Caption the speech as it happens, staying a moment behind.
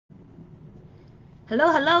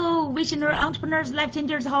Hello, visionary entrepreneurs, life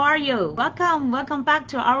changers, how are you? Welcome back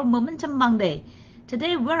to our Momentum Monday.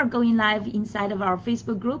 Today we're going live inside of our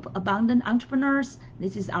Facebook group, Abundant Entrepreneurs.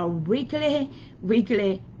 This is our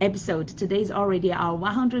weekly episode. Today is already our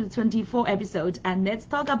 124 episode, and let's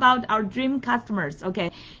talk about our dream customers,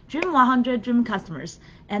 okay? Dream 100 dream customers,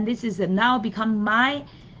 and this is now become my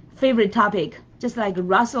favorite topic, just like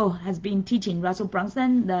Russell has been teaching, Russell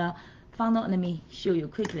Brunson, the founder. Let me show you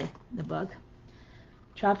quickly the book.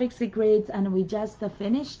 Traffic Secrets, and we just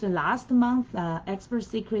finished last month Expert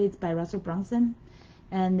Secrets by Russell Brunson,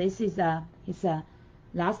 and this is his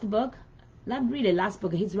last book. Not really last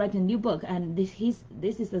book, he's writing a new book, and this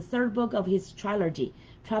is the third book of his trilogy,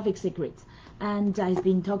 Traffic Secrets, and he's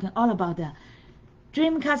been talking all about the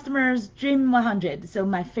dream customers, dream 100. So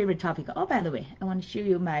my favorite topic. Oh, by the way, I want to show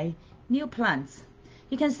you my new plants.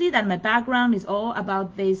 You can see that my background is all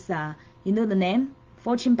about this, you know the name,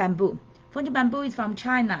 Fortune Bamboo. Fortune Bamboo is from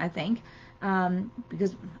China, I think,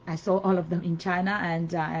 because I saw all of them in China,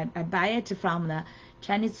 and I buy it from the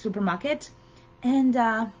Chinese supermarket, and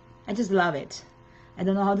I just love it. I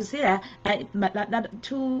don't know how to say that. That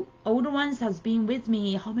two older ones has been with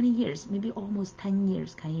me how many years? Maybe almost 10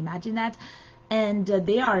 years. Can you imagine that? And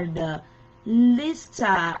they are the least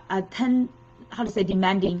 10, how to say,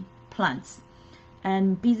 demanding plants.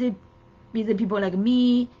 And busy people like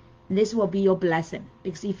me, this will be your blessing,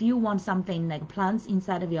 because if you want something like plants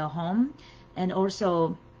inside of your home, and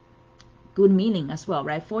also good meaning as well,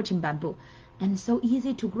 right? Fortune Bamboo, and it's so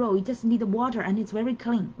easy to grow. You just need water, and it's very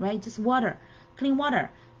clean, right? Just water, clean water,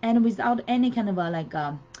 and without any kind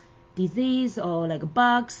of disease or like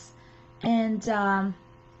bugs, and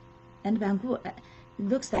bamboo, it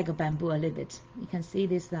looks like a bamboo a little bit. You can see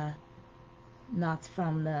this knots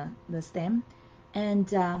from the stem, and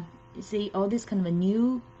you see all this kind of a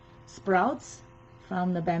new sprouts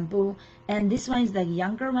from the bamboo. And this one is the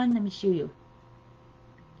younger one. Let me show you.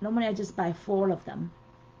 Normally I just buy 4 of them,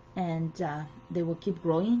 and they will keep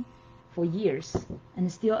growing for years and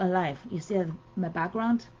still alive. You see my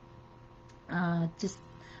background,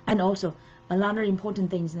 and also another important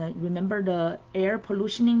thing is remember the air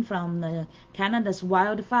pollution from the Canada's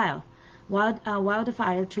wildfire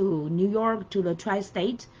to New York, to the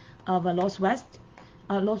tri-state of northeast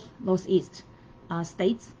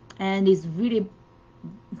states, and it's really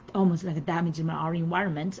almost like damaging our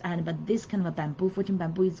environment. But this kind of a bamboo, Fortune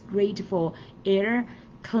Bamboo, is great for air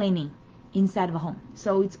cleaning inside of a home.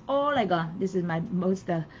 So it's all like this is my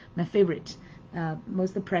favorite,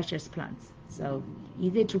 most precious plants. So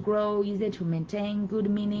easy to grow, easy to maintain,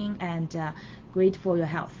 good meaning, and great for your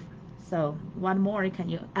health. So what more can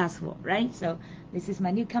you ask for, right? So this is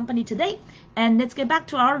my new company today, and let's get back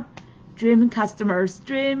to our dream customers,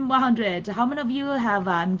 dream 100. How many of you have,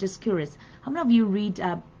 I'm just curious, how many of you read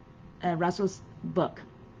Russell's book?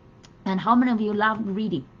 And how many of you love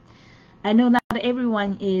reading? I know not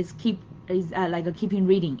everyone is keeping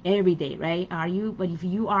reading every day, right? Are you? But if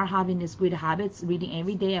you are having this good habits, reading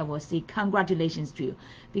every day, I will say congratulations to you,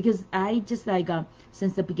 because I just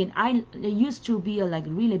since the beginning, I used to be a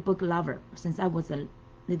really book lover since I was a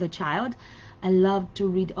little child. I love to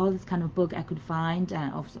read all this kind of book I could find,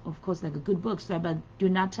 and of course like good books, right? But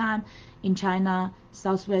during that time in China,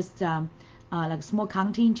 Southwest, like small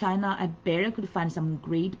county in China, I barely could find some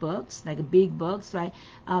great books, like big books, right?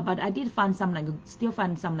 But I did find some still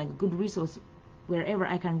find some good resource wherever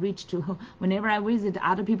I can reach to. Whenever I visit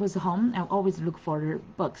other people's home, I always look for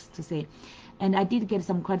books to see. And I did get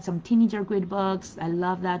quite some teenager grade books. I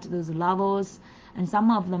love those novels. And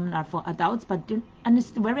some of them are for adults, and it's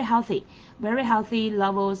very healthy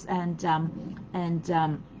levels. And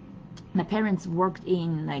my parents worked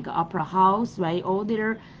in opera house, right? All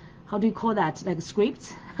their, how do you call that,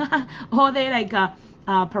 scripts, all their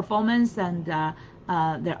performance and their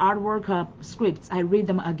artwork scripts. I read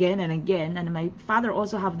them again and again. And my father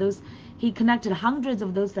also have those. He connected hundreds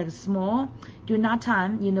of those small during that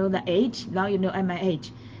time. You know the age. Now you know at my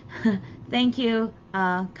age. Thank you,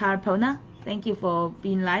 Carpona. Thank you for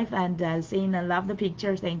being live and saying I love the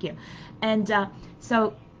picture. Thank you. And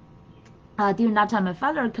so during that time, my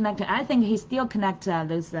father connected. I think he still connect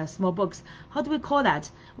those small books. How do we call that?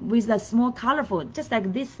 With a small, colorful, just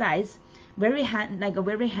like this size, very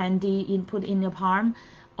very handy input in your palm.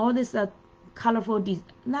 All this colorful,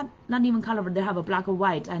 not even colorful. They have a black or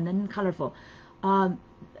white, and then colorful.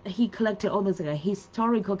 He collected all those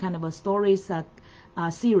historical kind of stories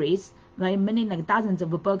series. Right, many dozens of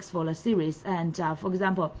books for the series, and for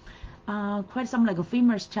example, quite some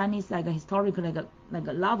famous Chinese historical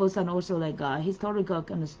novels, and also historical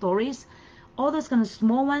kind of stories. All those kind of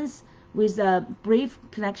small ones with a brief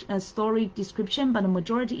story description, but the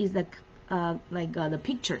majority is the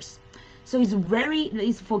pictures. So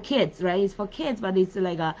it's for kids, right? It's for kids, but it's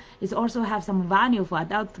it's also have some value for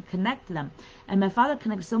adults to connect them. And my father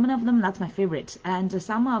connected so many of them. That's my favorite. And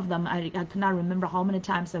some of them I could not remember how many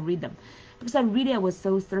times I read them, because I was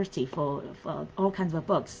so thirsty for all kinds of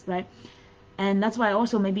books, right? And that's why I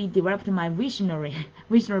also maybe developed my visionary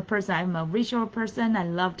person. I'm a visual person. I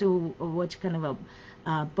love to watch kind of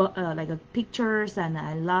a pictures, and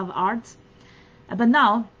I love art. But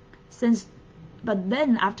now, but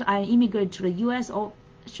then after I immigrated to the U.S., or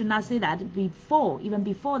should not say that, even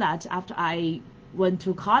before that, after I went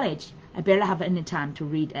to college, I barely have any time to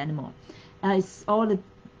read anymore. It's all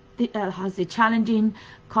the challenging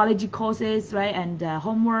college courses, right, and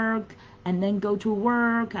homework, and then go to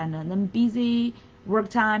work, and then busy work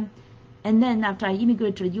time. And then after I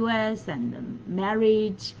immigrated to the U.S. and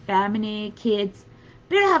marriage, family, kids,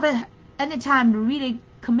 barely have any time to really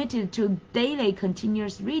committed to daily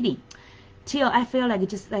continuous reading, till I feel like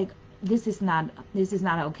this is not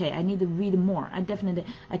okay. I need to read more.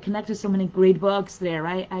 I connected so many great books there,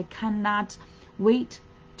 right? I cannot wait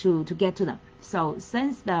to get to them. So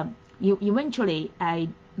since eventually I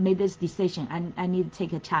made this decision, I need to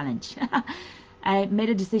take a challenge. I made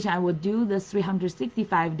a decision I would do the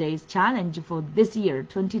 365 days challenge for this year,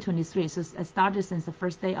 2023. So I started since the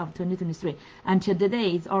first day of 2023 until today.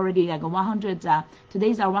 It's already like 100. Today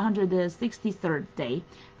is our 163rd day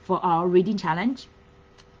for our reading challenge,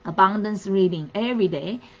 abundance reading every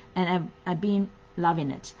day, and I've been loving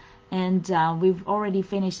it. And we've already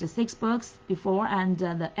finished the 6 books before, and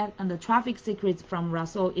the Traffic Secrets from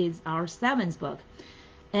Russell is our 7th book.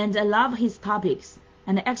 And I love his topics.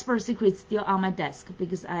 And the Expert Secrets still on my desk,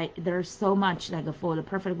 because there's so much for the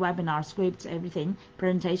perfect webinar script, everything,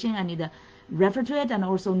 presentation. I need to refer to it, and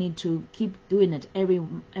also need to keep doing it every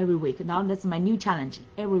week. Now that's my new challenge,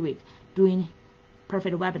 every week doing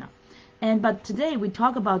perfect webinar. But today we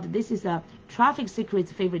talk about, this is a Traffic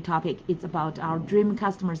Secrets favorite topic. It's about our dream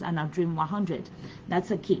customers and our dream 100. That's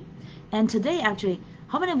the key. And today, actually,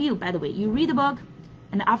 how many of you, by the way, you read a book,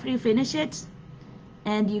 and after you finish it,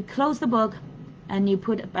 and you close the book, and you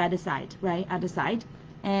put it by the side, right, at the side,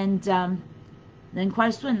 and then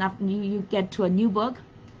quite soon after you get to a new book,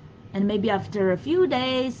 and maybe after a few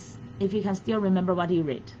days, if you can still remember what you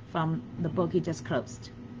read from the book you just closed.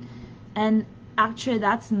 And actually,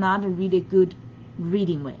 that's not a really good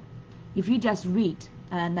reading way. If you just read,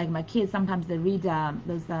 and like my kids, sometimes they read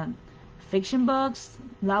those fiction books,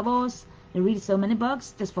 novels. They read so many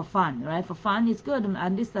books just for fun, right? For fun, it's good.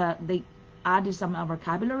 At least they added some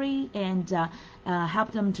vocabulary and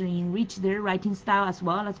help them to enrich their writing style as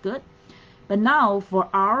well. That's good. But now for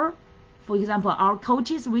example, our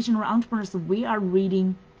coaches, visionary entrepreneurs, we are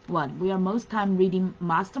reading what? We are most time reading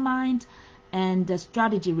mastermind and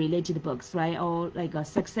strategy related books, right? Or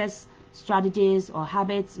success strategies or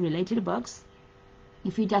habits related books.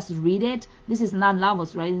 If you just read it, this is not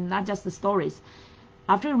novels, right? It's not just the stories.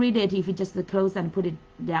 After you read it, if you just close and put it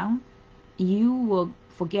down, you will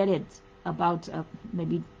forget it about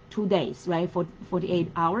maybe 2 days, right? For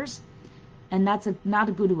 48 hours. And that's not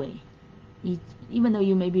a good way. Even though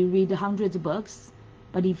you maybe read hundreds of books,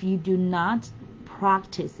 but if you do not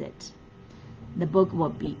practice it, the book will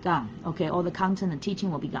be gone, okay? All the content and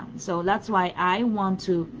teaching will be gone. So that's why I want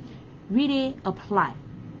to really apply.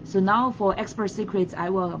 So now for Expert Secrets, I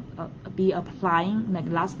will be applying. Like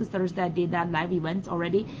last Thursday, I did that live event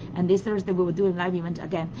already, and this Thursday we will do a live event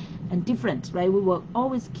again, and different, right? We will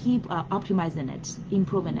always keep optimizing it,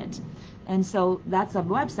 improving it, and so that's a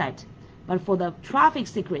website. But for the Traffic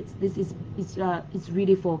Secrets, this is it's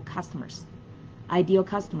really for customers, ideal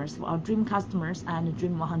customers, for our dream customers and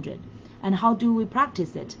dream 100. And how do we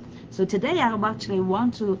practice it? So today I actually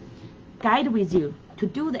want to guide with you to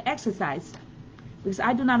do the exercise, because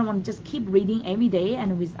I do not want to just keep reading every day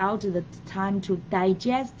and without the time to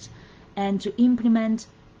digest and to implement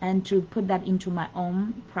and to put that into my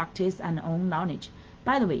own practice and own knowledge.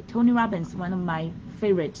 By the way, Tony Robbins, one of my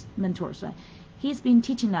favorite mentors, right? He's been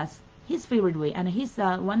teaching us his favorite way, and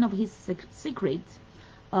one of his secrets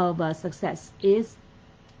of success is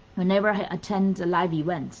whenever I attend live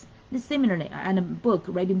events. This similarly, and a book,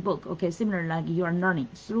 reading book, okay, similar like you are learning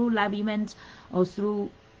through live events or through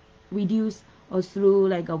videos or through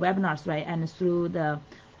webinars, right, and through the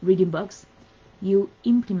reading books, you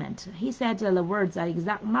implement. He said the words are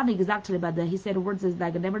not exactly, but he said words is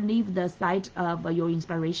like never leave the site of your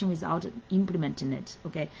inspiration without implementing it,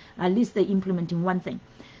 okay, at least implementing one thing.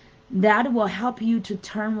 That will help you to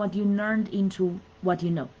turn what you learned into what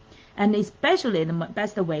you know. And especially the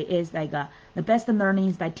best way is the best learning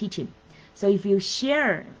is by teaching. So if you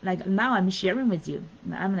share, like now I'm sharing with you,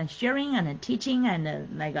 I'm like sharing and teaching,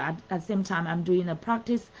 and like at the same time I'm doing a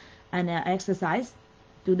practice and exercise,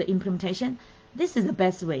 do the implementation. This is the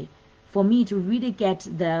best way for me to really get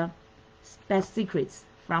the best secrets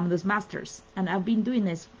from those masters. And I've been doing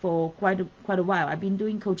this for quite a while. I've been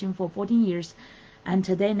doing coaching for 14 years, and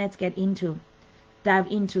today let's dive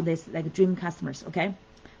into this like dream customers. Okay,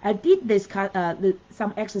 I did this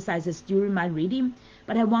some exercises during my reading,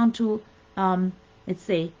 but I want to let's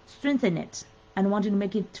say strengthen it and want to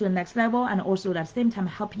make it to the next level, and also at the same time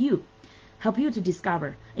help you to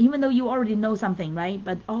discover, even though you already know something, right?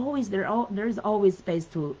 But always there's always space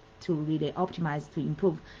to really optimize, to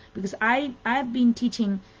improve, because I've been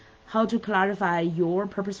teaching how to clarify your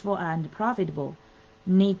purposeful and profitable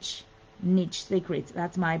niche secrets.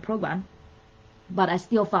 That's my program. But I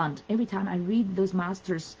still found every time I read those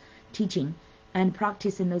masters teaching and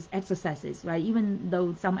practicing those exercises, right? Even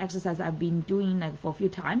though some exercises I've been doing like for a few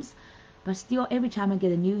times, but still every time I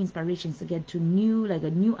get a new inspirations, I get to new like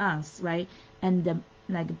a nuance, right? And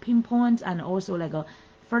like pinpoint, and also like a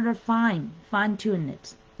further fine tune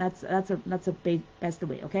it. That's a best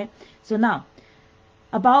way. Okay, so now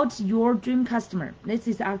about your dream customer. This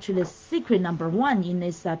is actually secret number 1 in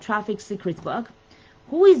this traffic secrets book.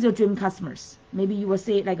 Who is your dream customers? Maybe you will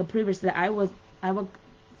say, like previously I will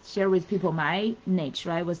share with people my niche,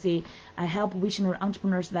 right? I will say I help visionary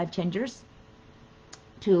entrepreneurs, life changers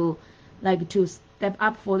to step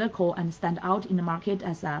up for their call and stand out in the market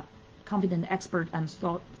as a confident expert and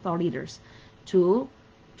thought leaders to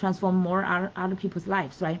transform more other people's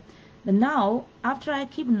lives, right? But now, after I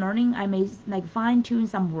keep learning, I may like fine tune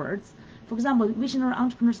some words. For example, visionary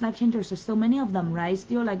entrepreneurs, life changers, there's so many of them, right?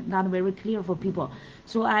 Still like not very clear for people.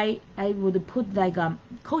 So I would put like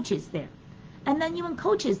coaches there. And then even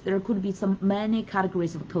coaches, there could be many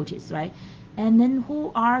categories of coaches, right? And then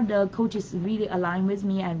who are the coaches really align with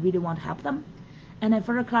me and really want to help them? And I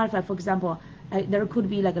further clarify, for example, there could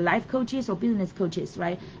be like a life coaches or business coaches,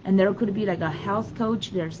 right? And there could be like a health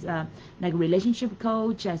coach, there's like a relationship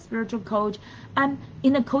coach, a spiritual coach. And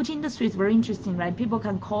in the coaching industry, it's very interesting, right? People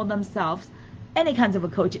can call themselves any kinds of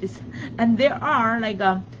coaches. And there are like,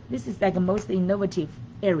 this is like a most innovative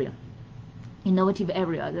area.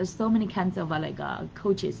 There's so many kinds of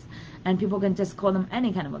coaches, and people can just call them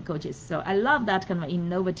any kind of coaches. So I love that kind of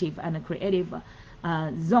innovative and creative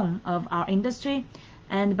zone of our industry.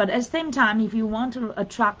 But at the same time, if you want to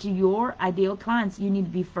attract your ideal clients, you need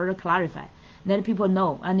to be further clarified. Let people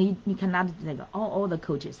know, and you cannot like all the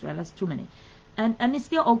coaches, right? That's too many. And it's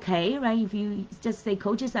still okay, right? If you just say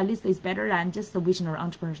coaches, at least it's better than just the visionary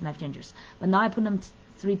entrepreneurs, life changers. But now I put them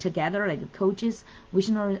 3 together, like coaches,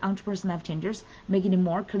 visionary entrepreneurs, life changers, making it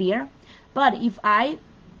more clear. But if I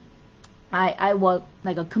will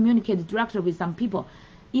like communicate directly with some people,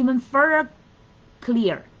 even further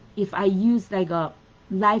clear if I use like a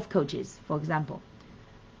life coaches, for example.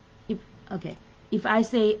 If I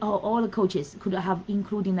say, oh, all the coaches could have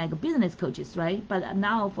including like business coaches, right? But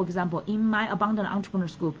now, for example, in my Abundant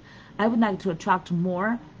Entrepreneurs group, I would like to attract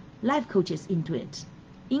more life coaches into it,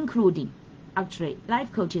 including actually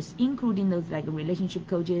life coaches, including those like relationship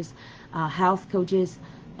coaches, health coaches,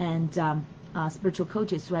 and spiritual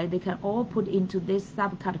coaches, right? They can all put into this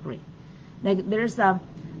subcategory. Like there's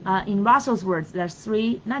in Russell's words, there's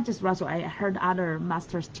 3, not just Russell, I heard other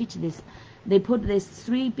masters teach this. They put these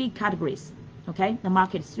 3 big categories, okay? The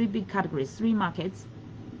market, 3 big categories, 3 markets,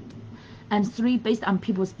 and 3 based on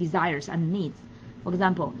people's desires and needs. For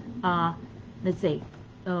example, let's say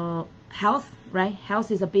health, right?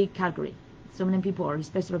 Health is a big category. So many people are,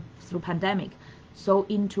 especially through pandemic, so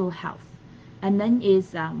into health. And then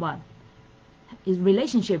is what? Is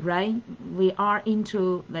relationship, right? We are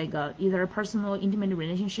into like either personal intimate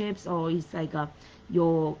relationships, or it's like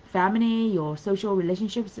your family, your social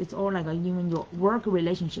relationships. It's all like even your work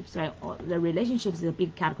relationships, right? Or the relationships is a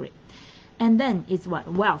big category. And then it's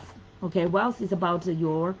what? Wealth. Okay, wealth is about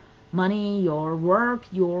your money, your work,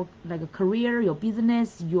 your like a career, your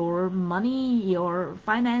business, your money, your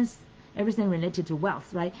finance, everything related to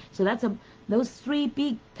wealth, right? So that's those 3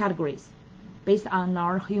 big categories based on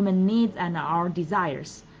our human needs and our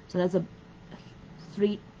desires. So that's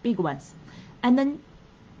 3 big ones. And then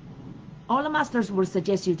all the masters will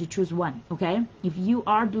suggest you to choose one, okay? If you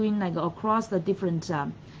are doing like across the different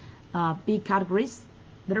big categories,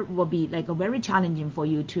 there will be like a very challenging for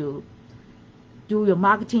you to do your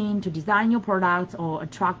marketing, to design your products, or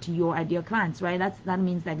attract your ideal clients, right? That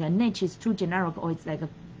means like a niche is too generic, or it's like a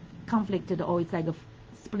conflicted, or it's like a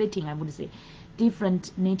splitting, I would say.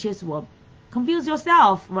 Different niches will confuse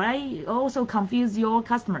yourself, right? Also confuse your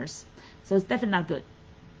customers. So it's definitely not good.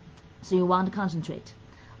 So you want to concentrate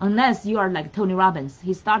unless you are like Tony Robbins.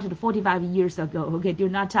 He started 45 years ago. Okay,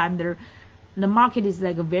 during that time, the market is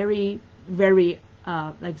like a very, very,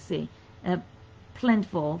 like say,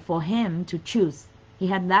 plentiful for him to choose. He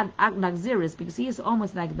had that luxurious because he is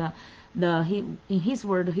almost like he in his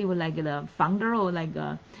word he was like the founder or like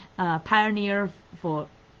a pioneer for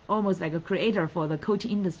almost like a creator for the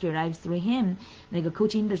coaching industry, right? Through him, like the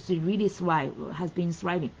coaching industry really has been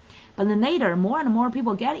thriving. But then later, more and more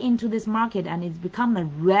people get into this market, and it's become a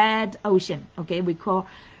red ocean. Okay, we call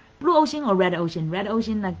blue ocean or red ocean. Red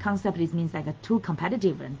ocean, like concept, it means like a too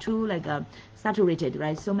competitive and too like saturated,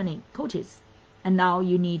 right? So many coaches, and now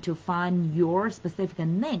you need to find your specific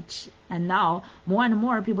niche. And now more and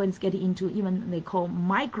more people is getting into even they call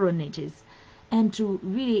micro niches, and to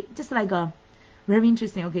really just like a very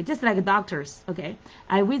interesting. Okay, just like doctors. Okay,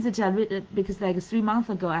 I visited because like 3 months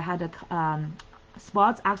ago I had a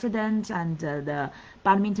sports accident, and the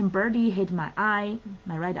badminton birdie hit my eye,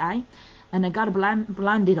 my right eye, and I got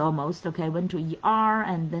blinded almost. Okay, I went to ER,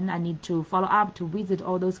 and then I need to follow up to visit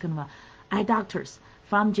all those kind of eye doctors,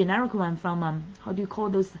 from generic one, from how do you call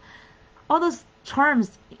those, all those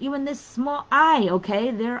terms, even this small eye.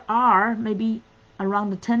 Okay, there are maybe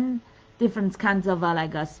around 10 different kinds of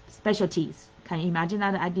specialties. Can you imagine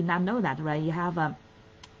that? I did not know that, right? You have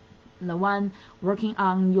the one working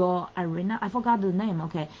on your arena, I forgot the name.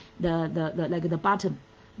 Okay, the like the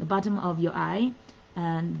bottom of your eye,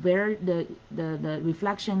 and where the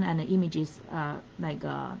reflection and the images how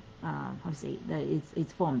to say that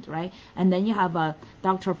it's formed, right? And then you have a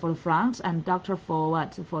doctor for the front, and doctor for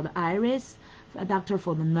what, for the iris, a doctor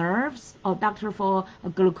for the nerves, or doctor for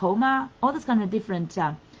glaucoma, all these kind of different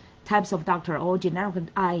types of doctor, or generic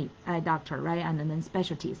eye doctor, right? And then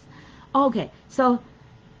specialties. Okay, so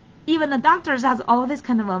even the doctors has all this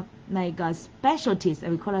kind of specialties,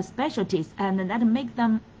 we call it specialties, and that make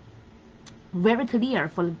them very clear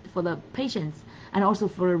for the patients, and also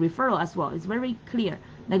for referral as well. It's very clear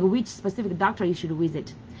like which specific doctor you should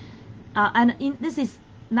visit, this is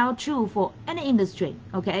now true for any industry.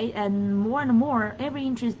 Okay, and more every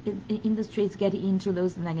industry is getting into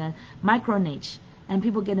those like a micro niche, and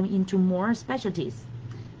people getting into more specialties.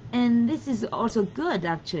 And this is also good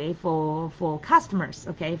actually for customers.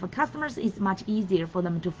 Okay, for customers it's much easier for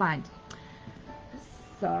them to find.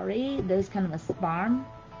 Sorry, there's kind of a spam.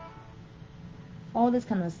 All this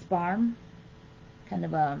kind of spam, kind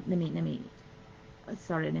of a let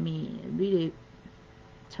me really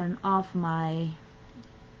turn off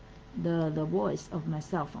the voice of my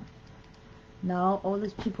cell phone. Now all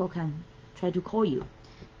these people can try to call you,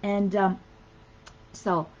 and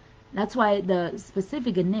so that's why the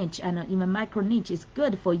specific niche and even micro niche is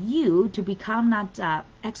good for you to become not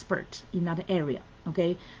expert in that area.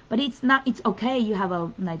 Okay, but it's okay. You have a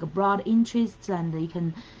broad interest, and you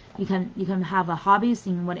can have a hobbies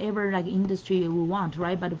in whatever like industry you want,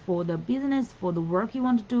 right? But for the business, for the work you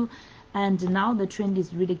want to do, and now the trend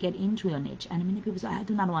is really get into your niche. And many people say, I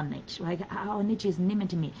do not want niche, right? Our niche is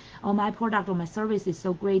limiting me. Or my product or my service is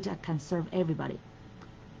so great, I can serve everybody.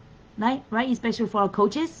 Right? Especially for our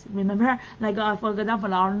coaches. Remember, for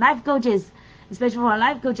example, our life coaches, especially for our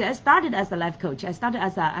life coaches. I started as a life coach.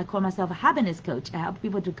 I call myself a happiness coach. I help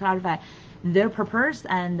people to clarify their purpose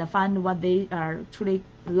and find what they are truly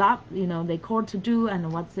love, they call to do,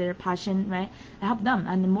 and what's their passion, right? I help them,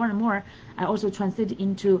 and more, I also transit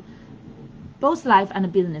into both life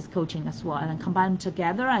and business coaching as well, and combine them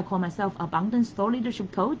together. I call myself abundance thought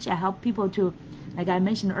leadership coach. I help people to, like I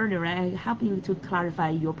mentioned earlier, I help you to clarify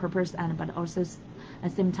your purpose, but also at the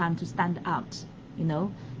same time to stand out,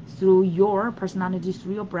 through your personality,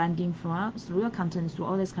 through your branding, through your content, through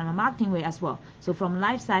all this kind of marketing way as well. So from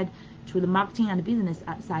life side to the marketing and the business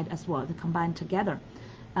side as well, to combine together.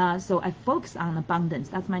 So I focus on abundance.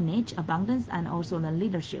 That's my niche, abundance, and also the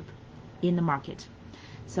leadership in the market.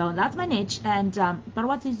 So that's my niche. And but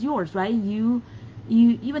what is yours, right? You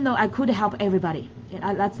even though I could help everybody,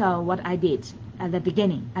 that's what I did at the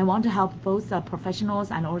beginning. I want to help both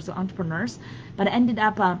professionals and also entrepreneurs, but I ended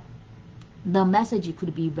up the message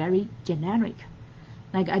could be very generic.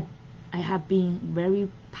 Like I have been very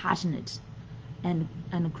passionate and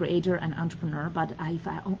a creator and entrepreneur, but if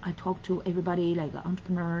I talk to everybody, like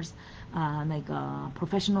entrepreneurs,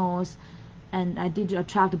 professionals, and I did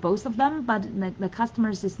attract both of them, but the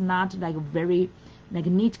customers is not very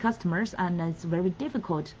niche customers, and it's very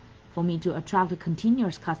difficult for me to attract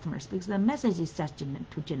continuous customers because the message is just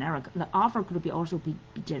too generic. The offer could also be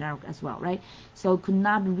generic as well, right? So could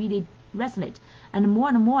not really resonate. And more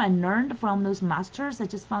I learned from those masters. I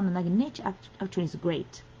just found niche actually is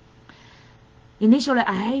great. Initially,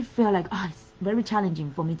 I feel like it's very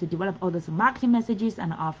challenging for me to develop all those marketing messages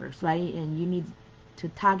and offers, right? And you need to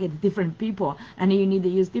target different people, and you need to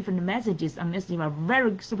use different messages unless you are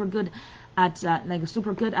very super good at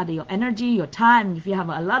super good at your energy, your time. If you have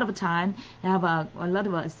a lot of time, you have a lot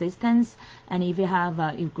of assistance, and if you have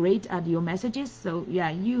you're great at your messages, so yeah,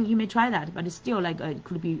 you may try that, but it's still it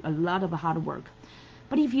could be a lot of hard work.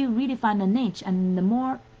 But if you really find a niche, and the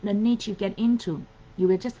more the niche you get into, you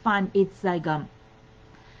will just find it's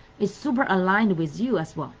it's super aligned with you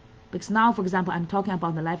as well. Because now, for example, I'm talking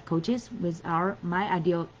about the life coaches with my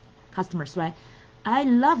ideal customers, right? I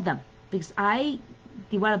love them because I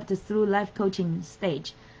developed through life coaching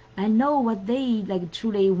stage. I know what they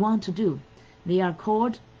truly want to do. They are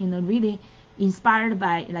called, really inspired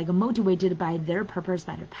by, motivated by their purpose,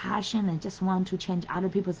 by their passion, and just want to change other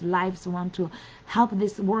people's lives, want to help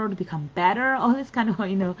this world become better, all this kind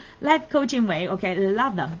of, life coaching way. Okay, I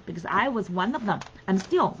love them because I was one of them. I'm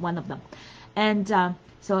still one of them. And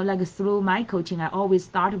so through my coaching, I always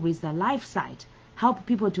start with the life side, help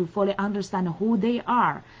people to fully understand who they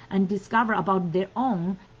are and discover about their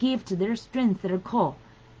own gift, their strength, their core.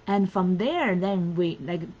 And from there, then we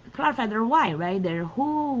clarify their why, right? Their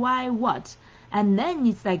who, why, what. And then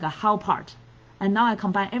it's a how part. And now I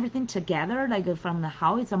combine everything together, from the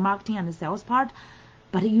how, it's a marketing and the sales part.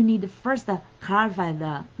 But you need to first clarify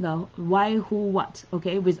the why, who, what.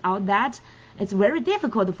 Okay, without that, it's very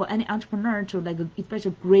difficult for any entrepreneur to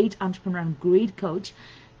especially great entrepreneur and great coach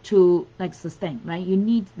to sustain, right? You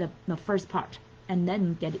need the first part and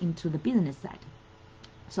then get into the business side.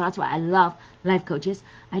 So that's why I love life coaches.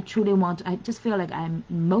 I just feel like I'm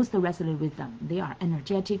most resonant with them. They are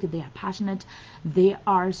energetic, they are passionate, they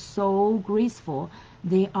are so graceful,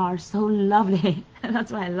 they are so lovely.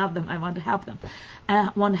 That's why I love them. I want to help them. I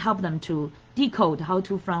want to help them to decode how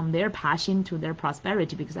to from their passion to their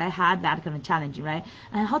prosperity, because I had that kind of challenge, right?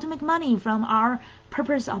 And how to make money from our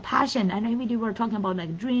purpose or passion. And every day we're talking about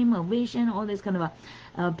dream or vision, all this kind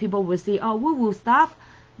of people will say, oh, woo-woo stuff.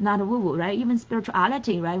 Not woo-woo, right? Even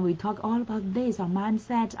spirituality, right? We talk all about this, our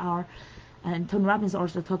mindset, and Tony Robbins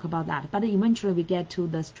also talk about that. But eventually we get to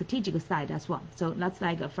the strategic side as well. So that's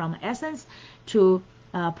from essence to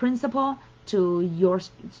principle to your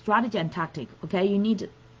strategy and tactic. Okay, you need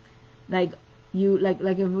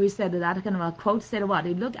we said that kind of a quote said what?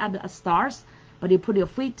 You look at the stars, but you put your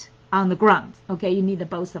feet on the ground. Okay, you need the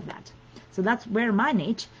both of that. So that's where my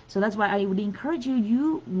niche. So that's why I would encourage you.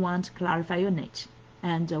 You want to clarify your niche.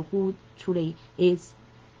 And who truly is,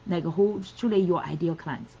 who's truly your ideal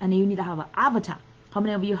clients. And you need to have an avatar. How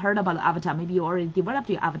many of you heard about the avatar? Maybe you already developed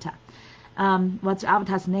your avatar. What's your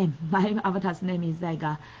avatar's name? My avatar's name is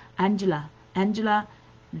Angela. Angela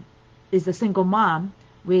is a single mom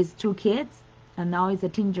with 2 kids. And now it's a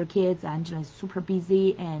teenager kids. Angela is super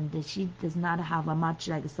busy and she does not have much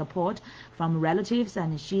support from relatives,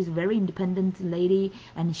 and she's a very independent lady,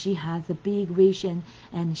 and she has a big vision,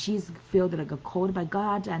 and she's felt called by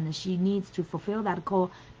God, and she needs to fulfill that call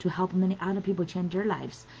to help many other people change their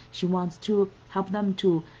lives. She wants to help them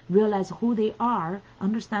to realize who they are,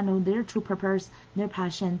 understand their true purpose, their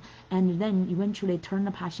passion, and then eventually turn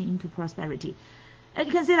the passion into prosperity. And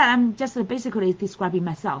you can see that I'm just basically describing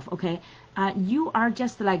myself, okay? You are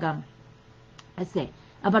just let's say,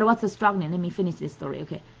 but what's the struggling? Let me finish this story,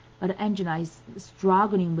 okay? But Angela is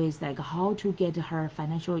struggling with how to get her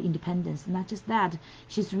financial independence. Not just that,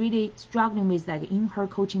 she's really struggling with in her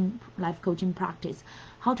life coaching practice,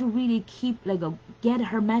 how to really keep get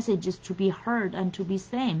her messages to be heard and to be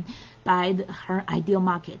seen by her ideal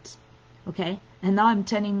market, okay? And now I'm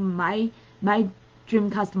telling my dream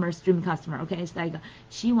customer, okay? It's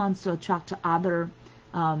she wants to attract other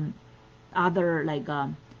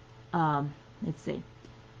let's say,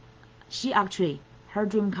 she actually, her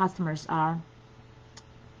dream customers are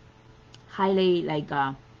highly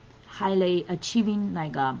highly achieving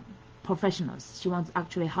professionals. She wants to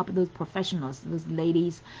actually help those professionals, those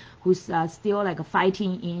ladies who's still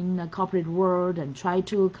fighting in the corporate world and try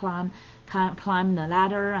to climb the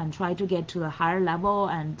ladder and try to get to a higher level,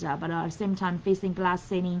 and but at the same time facing glass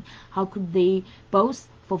ceiling. How could they both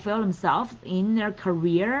fulfill themselves in their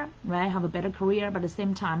career, right? Have a better career, but at the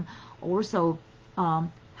same time also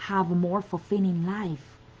have a more fulfilling life.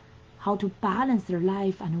 How to balance their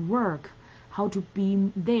life and work. How to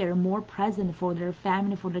be there, more present for their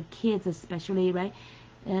family, for their kids especially, right?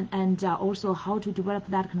 And also how to develop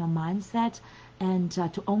that kind of mindset and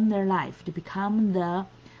to own their life, to become the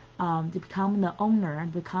owner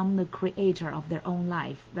and become the creator of their own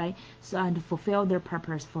life, right? So, and to fulfill their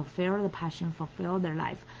purpose, fulfill the passion, fulfill their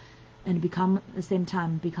life, and become at the same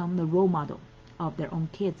time become the role model of their own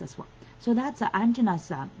kids as well. So that's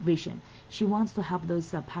Angela's vision. She wants to help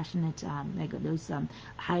those passionate, those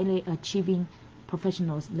highly achieving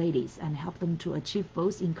professionals, ladies, and help them to achieve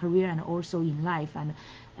both in career and also in life,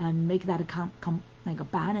 and make that like a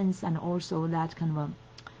balance, and also that kind of a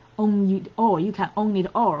own it all. You can own it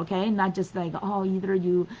all, okay? Not just like, oh, either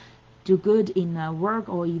you do good in work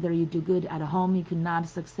or either you do good at home. You cannot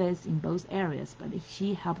success in both areas, but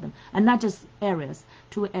she helped them, and not just areas,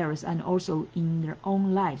 2 areas, and also in their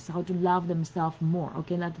own lives, how to love themselves more,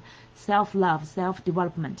 okay? That self-love,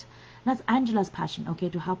 self-development. That's Angela's passion, okay,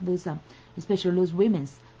 to help those, especially those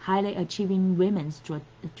women's, highly achieving women's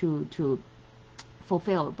to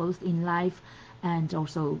fulfill both in life and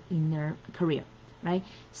also in their career, right?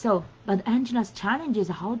 So, but Angela's challenge is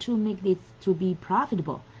how to make this to be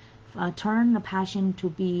profitable, turn the passion to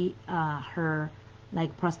be her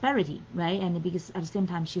like prosperity, right? And because at the same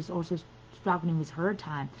time she's also struggling with her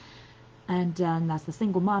time, and as a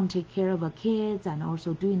single mom, take care of her kids and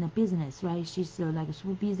also doing a business, right? She's like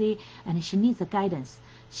super busy, and she needs a guidance.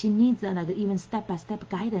 She needs like even step-by-step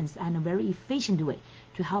guidance and a very efficient way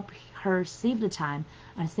to help her save the time,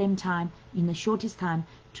 at the same time in the shortest time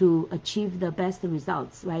to achieve the best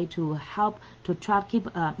results, right? To help to try to keep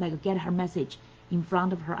like get her message in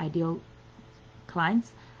front of her ideal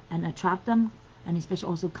clients and attract them, and especially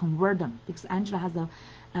also convert them, because Angela has a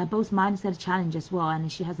both mindset challenge as well, and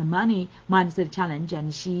she has a money mindset challenge,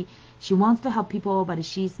 and she wants to help people, but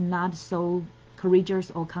she's not so courageous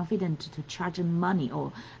or confident to charge money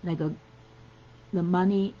or like the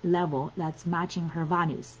money level that's matching her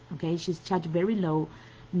values. Okay, she's charged very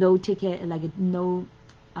low ticket, like no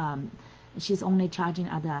she's only charging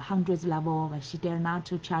at the hundreds level, but she dare not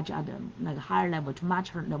to charge at the like higher level to match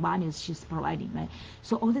the values she's providing, right?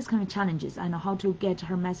 So all these kind of challenges, and how to get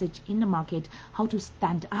her message in the market, how to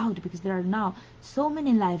stand out, because there are now so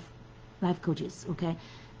many life coaches, okay?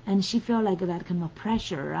 And she felt like that kind of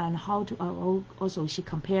pressure, and how to also she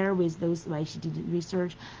compare with those, right? She did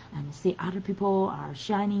research and see other people are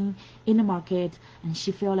shining in the market, and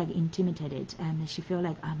she feel like intimidated, and she feel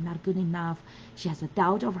like I'm not good enough. She has a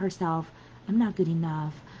doubt of herself. I'm not good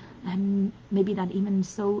enough. I'm maybe not even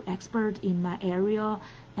so expert in my area,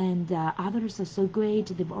 and others are so great.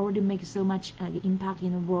 They've already made so much impact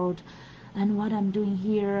in the world, and what I'm doing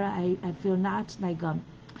here, I feel not like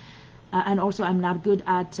and also I'm not good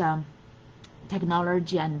at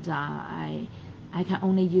technology, and I can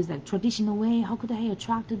only use like traditional way. How could I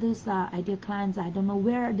attract those ideal clients? I don't know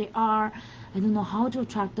where they are. I don't know how to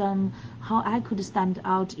attract them, how I could stand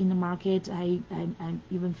out in the market. I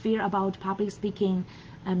even fear about public speaking.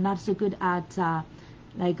 I'm not so good at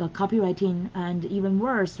like copywriting, and even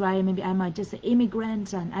worse, right? Maybe I'm just an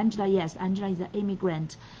immigrant, and Angela, yes, Angela is an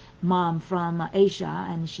immigrant mom from Asia,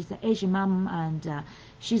 and she's an Asian mom, and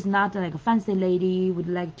she's not like a fancy lady, would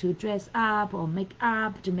like to dress up or make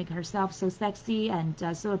up to make herself so sexy and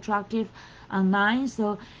so attractive online.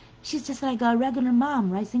 So she's just like a regular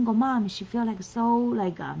mom, right? Single mom. She feel like so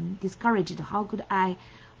like discouraged. How could I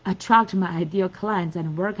attract my ideal clients,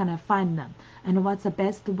 and where can I find them, and what's the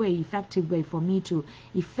best way, effective way for me to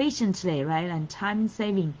efficiently, right, and time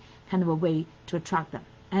saving kind of a way to attract them.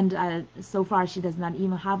 And so far she does not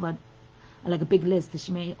even have a like a big list.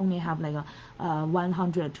 She may only have like a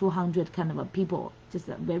 100, 200 kind of a people, just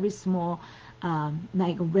a very small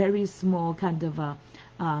like a very small kind of a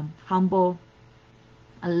humble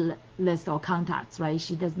list or contacts, right?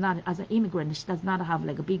 She does not, as an immigrant, she does not have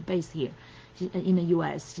like a big base here. In the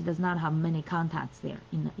U.S. She does not have many contacts there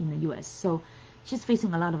in the U.S. So she's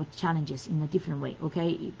facing a lot of challenges in a different way,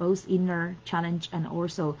 okay? Both inner challenge and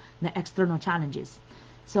also the external challenges.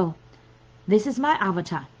 So this is my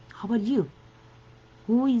avatar. How about you?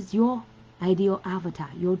 Who is your ideal avatar,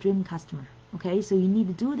 your dream customer? Okay, so you need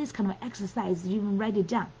to do this kind of exercise. You even write it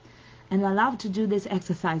down. And I love to do this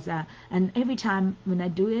exercise. And every time when I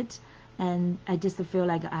do it, and I just feel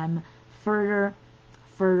like I'm further.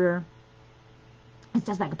 It's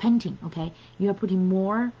just like a painting, okay? You are putting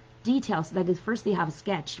more details. Like first they have a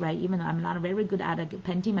sketch, right? Even though I'm not very good at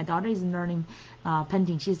painting. My daughter is learning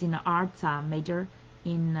painting. She's in the arts major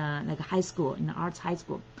in like a high school, in the arts high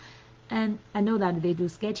school. And I know that they do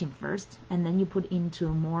sketching first, and then you put into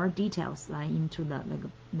more details, like into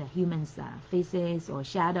the humans' faces or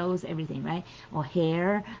shadows, everything, right? Or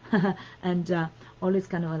hair, and all this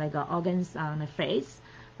kind of like organs on the face,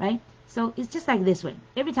 right? So it's just like this way.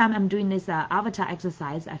 Every time I'm doing this avatar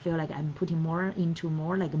exercise, I feel like I'm putting more into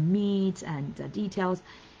more like meat and details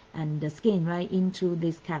and the skin, right, into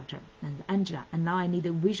this character and Angela. And now I need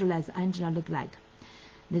to visualize Angela look like.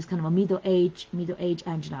 This kind of a middle-aged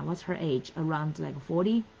Angela. What's her age? Around like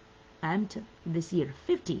 40, and this year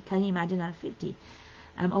 50. Can you imagine that? 50.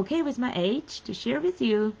 I'm okay with my age to share with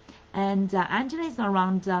you. And Angela is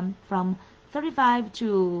around from 35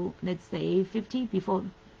 to, let's say, 50 before.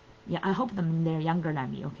 Yeah, I hope them they're younger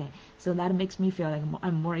than me, okay? So that makes me feel like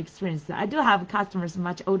I'm more experienced. I do have customers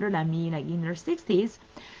much older than me, like in their 60s,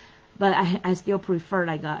 but I still prefer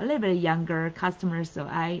like a little bit younger customers, so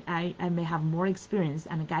I may have more experience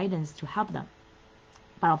and guidance to help them.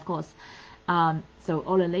 But of course, so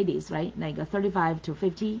all the ladies, right, like 35 to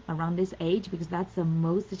 50, around this age, because that's the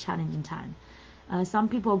most challenging time. Some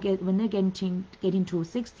people get, when they get into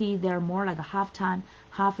 60, they're more like a half time,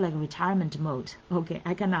 half like retirement mode. Okay,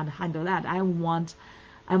 I cannot handle that. I want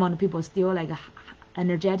people still like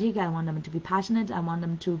energetic. I want them to be passionate. I want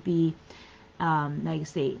them to be, like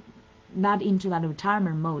say, not into that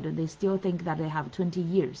retirement mode. They still think that they have 20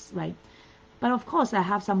 years, right? But of course, I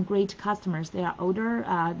have some great customers. They are older,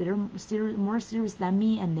 they're more serious than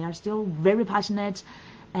me, and they are still very passionate,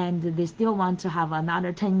 and they still want to have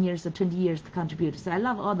another 10 years or 20 years to contribute. So I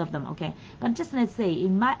love all of them, okay? But just let's say,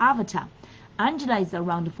 in my avatar, Angela is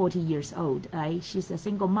around 40 years old, right? She's a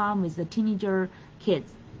single mom with a teenager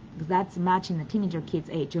kids. That's matching the teenager kids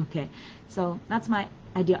age, okay? So that's my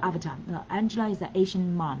ideal avatar. Angela is an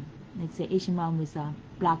Asian mom. Let's say Asian mom with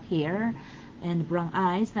black hair and brown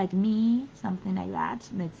eyes like me, something like that.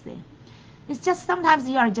 Let's see. It's just sometimes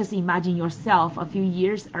you are just imagine yourself a few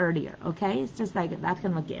years earlier, okay? It's just like that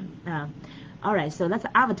kind of a game. All right, so that's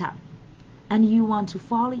avatar. And you want to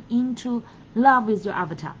fall into love with your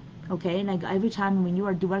avatar, okay? Like every time when you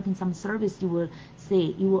are developing some service, you will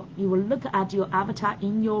say, you will look at your avatar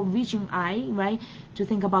in your vision eye, right? To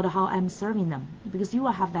think about how I'm serving them. Because you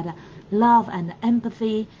will have that love and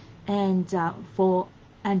empathy and for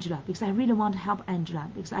Angela, because I really want to help Angela,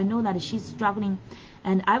 because I know that she's struggling,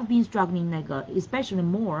 and I've been struggling like especially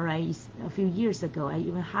more, right? A few years ago, I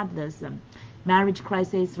even had this marriage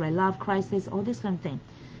crisis, right? Love crisis, all this kind of thing.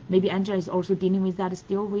 Maybe Angela is also dealing with that,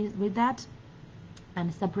 still with that,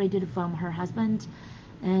 and separated from her husband,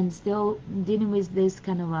 and still dealing with this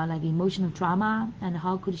kind of like emotional trauma, and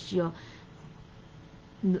how could she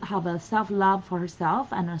have a self-love for herself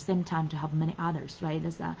and at the same time to help many others, right?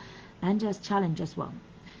 That's Angela's challenge as well.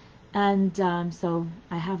 And so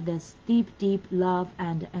I have this deep love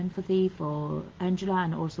and empathy for Angela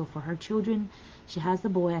and also for her children. She has a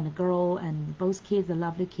boy and a girl, and both kids are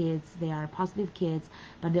lovely kids. They are positive kids,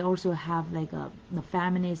 but they also have like the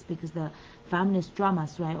families, because the family's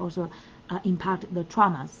traumas, right, also impact the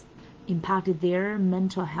traumas, impacted their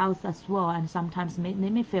mental health as well, and sometimes they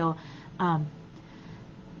may feel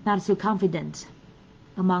not so confident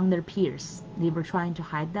among their peers. They were trying to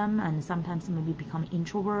hide them, and sometimes maybe become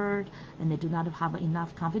introvert, and they do not have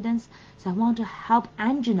enough confidence. So I want to help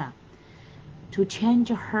Angela to change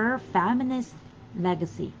her feminist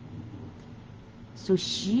legacy. So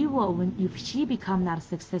she will, if she become that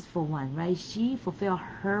successful one, right? She fulfill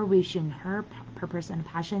her vision, her purpose and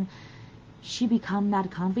passion. She become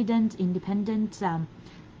that confident, independent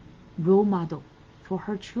role model for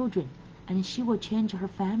her children, and she will change her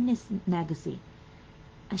feminist legacy.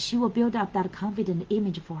 And she will build up that confident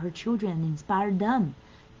image for her children and inspire them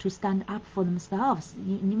to stand up for themselves,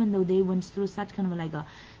 even though they went through such kind of like a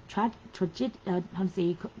tragic, how to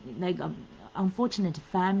say, like unfortunate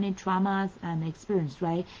family traumas and experience,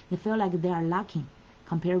 right? They feel like they are lacking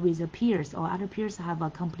compared with their peers, or other peers have a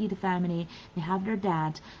complete family. They have their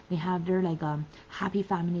dad, they have their like happy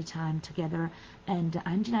family time together, and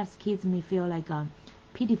Angela's kids may feel like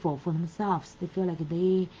pitiful for themselves. They feel like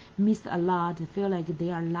they missed a lot. They feel like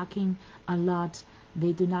they are lacking a lot.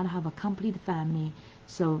 They do not have a complete family.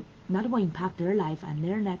 So that will impact their life and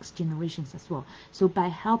their next generations as well. So by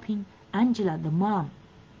helping Angela, the mom,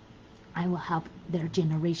 I will help their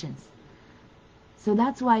generations. So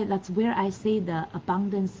that's where I say the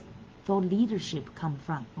abundance thought leadership come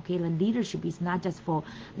from. Okay, the leadership is not just for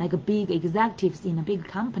like a big executives in a big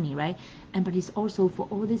company, right? And but it's also for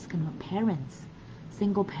all these kind of parents,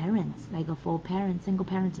 single parents, like for parents, single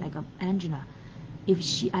parents like Angela. If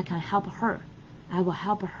I can help her, I will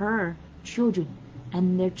help her children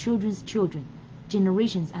and their children's children,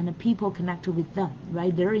 generations, and the people connected with them,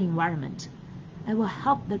 right? Their environment. I will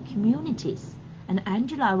help the communities, and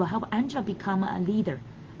I will help Angela become a leader,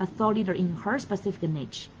 a thought leader in her specific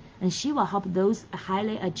niche, and she will help those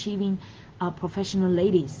highly achieving professional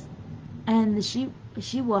ladies, and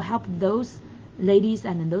she will help those ladies,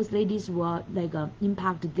 and those ladies will like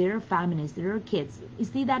impact their families, their kids. You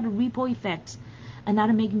see that ripple effect, and that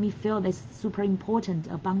make me feel that's super important.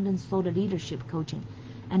 Abundance thought leadership coaching,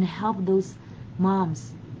 and help those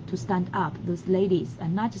moms to stand up, those ladies,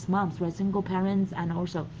 and not just moms, right? Single parents, and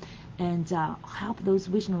also and help those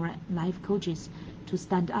visionary life coaches to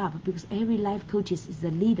stand up, because every life coach is a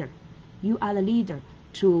leader. You are the leader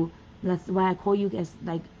to That's why I call you guys,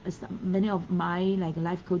 like many of my like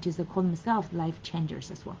life coaches, they call themselves life changers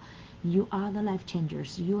as well. You are the life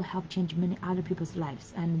changers. You help change many other people's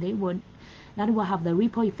lives, and that will have the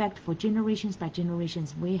ripple effect for generations by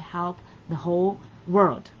generations. We help the whole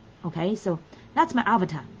world. Okay, so that's my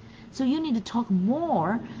avatar. So you need to talk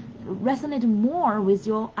more, resonate more with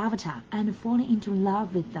your avatar, and falling into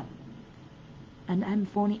love with them. And I'm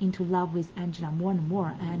falling into love with Angela more and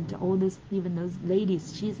more, and all this, even those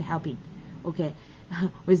ladies she's helping, okay,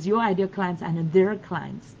 with your ideal clients and their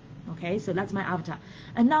clients. Okay, so that's my avatar.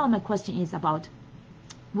 And now my question is about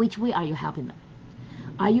which way are you helping them?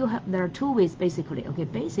 There are two ways basically. Okay,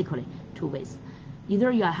 basically two ways.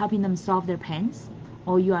 Either you are helping them solve their pains,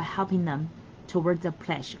 or you are helping them towards the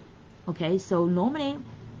pleasure. Okay, so normally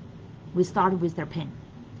we start with their pain.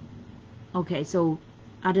 Okay, so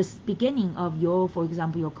at the beginning of your, for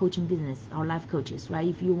example, your coaching business or life coaches, right?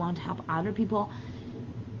 If you want to help other people,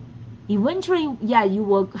 eventually, yeah, you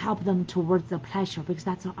will help them towards the pleasure, because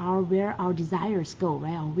that's where our desires go,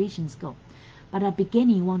 right? Our visions go. But at the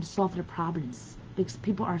beginning, you want to solve their problems, because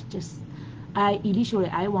people are just, initially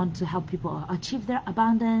I want to help people achieve their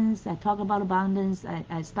abundance. I talk about abundance.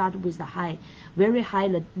 I start with the high, very high,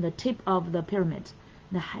 the tip of the pyramid,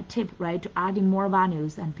 the high tip, right? To adding more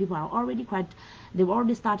values, and people are already they've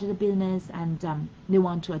already started a business, and they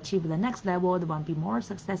want to achieve the next level. They want to be more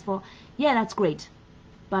successful. Yeah, that's great.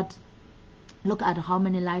 But look at how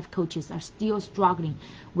many life coaches are still struggling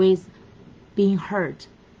with being heard,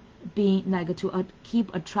 being like to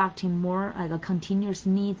keep attracting more like continuous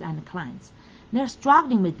needs and clients. They're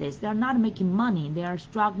struggling with this. They're not making money. They are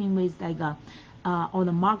struggling with like all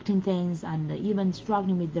the marketing things, and even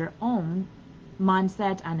struggling with their own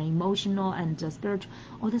mindset and emotional and spiritual,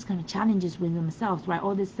 all these kind of challenges with themselves, right?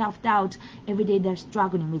 All this self-doubt, every day they're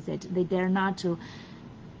struggling with it. They dare not to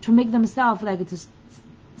make themselves like to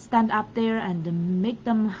stand up there and make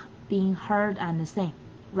them being heard and seen,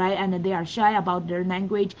 right? And they are shy about their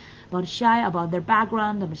language, about shy about their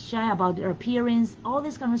background, shy about their appearance, all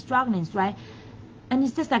these kind of strugglings, right? And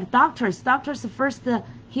it's just like doctors first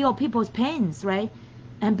heal people's pains, right?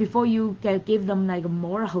 And before you give them like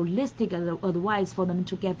more holistic advice for them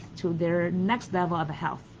to get to their next level of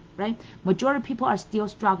health, right? Majority of people are still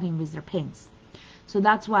struggling with their pains. So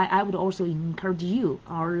that's why I would also encourage you,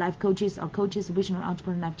 our life coaches, our coaches, visionary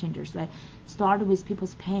entrepreneur, life changers, right? Start with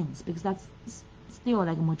people's pains, because that's still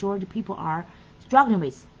like a majority of people are struggling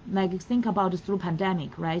with. Like think about it through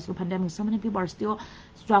pandemic, right? Through pandemic, so many people are still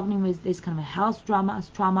struggling with this kind of health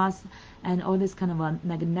traumas, and all this kind of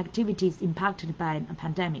like negativities impacted by a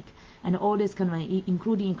pandemic, and all this kind of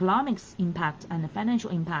including economics impact and financial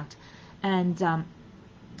impact, and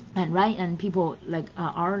right, and people like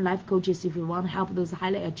our life coaches, if you want to help those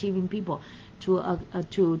highly achieving people to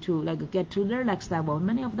like get to their next level,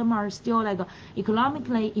 many of them are still like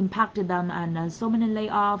economically impacted them, and so many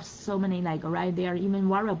layoffs, so many like, right, they are even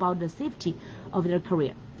worried about the safety of their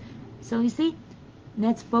career. So you see,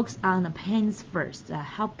 let's focus on the pains first,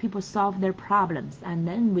 help people solve their problems, and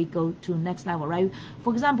then we go to next level, right?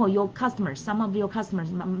 For example, your customers, some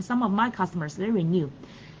of my customers, they renew,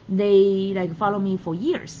 they like follow me for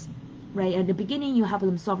years, right? At the beginning you help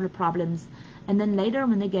them solve the problems, and then later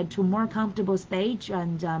when they get to more comfortable stage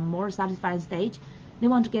and more satisfied stage, they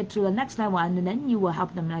want to get to the next level, and then you will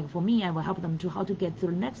help them. Like for me, I will help them to how to get to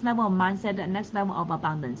the next level of mindset and next level of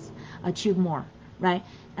abundance, achieve more, right?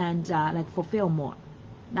 And like fulfill more.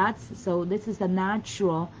 So this is a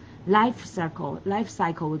natural life cycle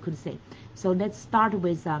we could say. So let's start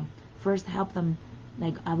with first help them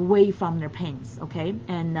like away from their pains, okay?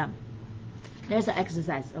 And there's an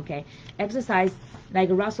exercise, okay? Exercise, like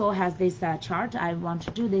Russell has this chart. I want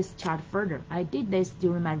to do this chart further. I did this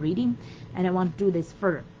during my reading, and I want to do this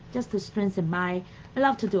further, just to strengthen I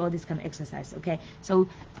love to do all this kind of exercise, okay? So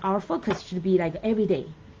our focus should be like every day,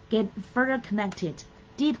 get further connected,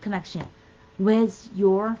 deep connection with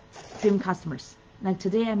your dream customers. Like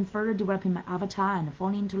today, I'm further developing my avatar and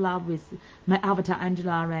falling into love with my avatar,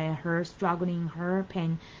 Angela, right? Her struggling, her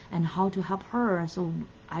pain, and how to help her so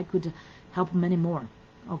I could help many more,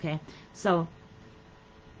 okay? So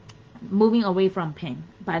moving away from pain,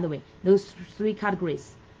 by the way, those three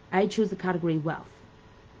categories, I choose the category wealth.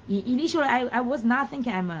 Initially, I was not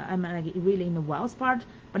thinking I'm like really in the wealth part,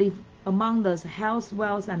 but if among those health,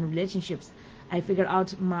 wealth, and relationships, I figured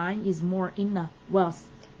out mine is more in the wealth,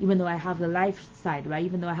 even though I have the life side, right?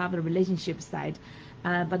 Even though I have the relationship side,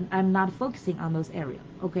 but I'm not focusing on those areas,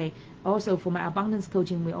 okay? Also, for my abundance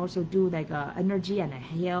coaching, we also do like energy and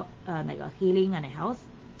like a healing and a health,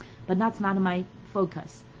 but that's not my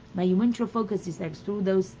focus. My eventual focus is like through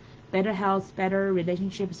those better health, better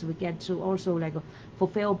relationships. We get to also like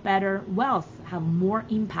fulfill better wealth, have more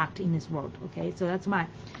impact in this world. Okay, so that's my.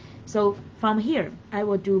 So from here, I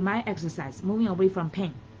will do my exercise, moving away from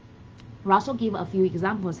pain. Russell gave a few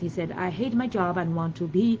examples. He said, I hate my job and want to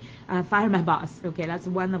be fire my boss. Okay, that's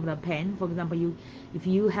one of the pain. For example, if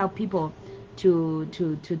you help people to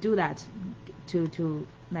do that, to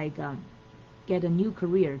like get a new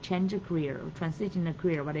career, change a career, or transition a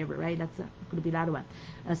career, whatever, right? That's could be that one.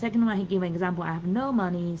 Second one, he gave an example. I have no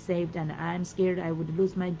money saved and I'm scared I would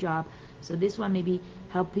lose my job. So this one maybe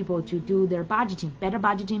help people to do their budgeting,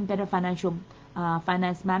 better financial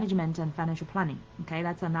finance management and financial planning. Okay,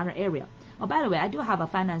 that's another area. Oh, by the way, I do have a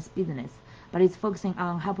finance business, but it's focusing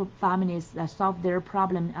on helping families solve their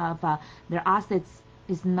problem of their assets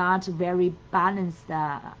is not very balanced,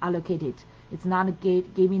 allocated. It's not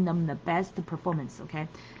giving them the best performance, okay?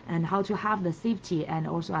 And how to have the safety and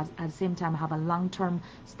also at the same time have a long-term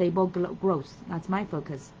stable growth. That's my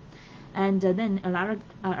focus. And then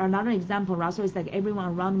another example, Russell, is like everyone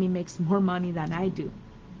around me makes more money than I do.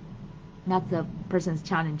 That's the person's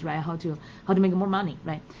challenge, right? How to make more money,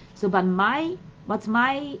 right? So, but what's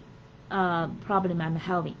my problem I'm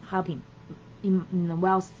helping in the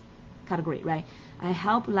wealth category, right? I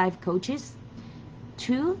help life coaches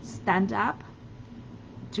to stand up,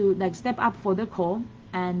 to like step up for the call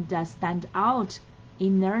and stand out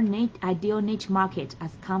in their ideal niche market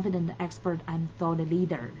as confident expert and thought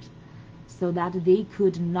leaders, so that they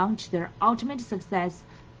could launch their ultimate success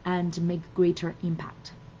and make greater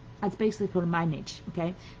impact. That's basically my niche.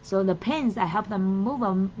 Okay, so the pains, I help them move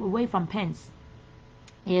away from pains,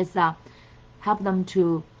 is help them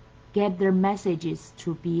to get their messages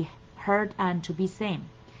to be heard and to be seen,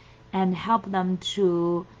 and help them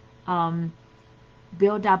to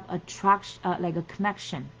build up like a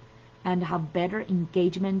connection and have better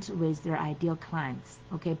engagement with their ideal clients.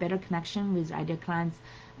 Okay, better connection with ideal clients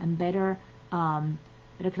and better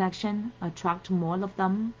connection, attract more of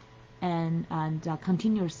them, and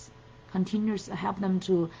continuous help them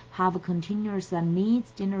to have continuous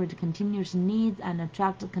needs, generate continuous needs, and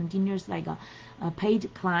attract continuous like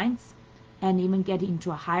paid clients, and even get into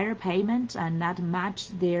a higher payment and that match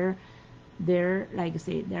their like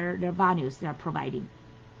say their values they are providing,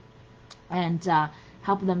 and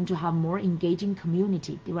help them to have more engaging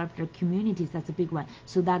community, develop their communities. That's a big one,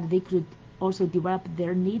 so that they could also develop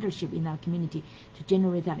their leadership in that community to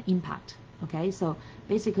generate that impact. Okay, so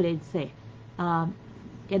basically it's say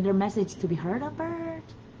get their message to be heard. A bird,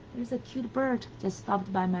 there's a cute bird just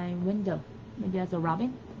stopped by my window. Maybe that's a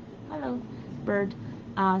robin. Hello, bird.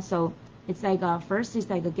 So it's like first is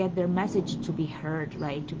like get their message to be heard,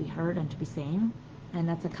 right? To be heard and to be seen, and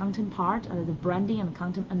that's the content part, the branding and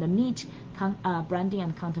content, and the niche branding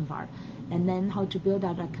and content part, and then how to build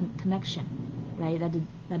out a connection, right?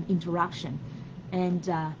 That interaction, and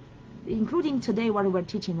including today what we're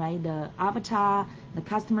teaching, right? The avatar, the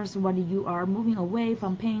customers, when you are moving away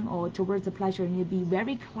from pain or towards the pleasure, and you be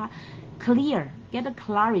very clear, get a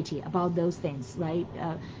clarity about those things, right?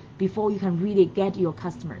 Before you can really get your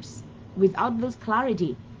customers. Without those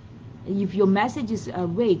clarity, if your message is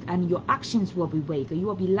vague and your actions will be vague, you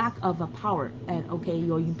will be lack of a power, and okay,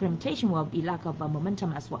 your implementation will be lack of a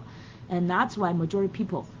momentum as well. And that's why majority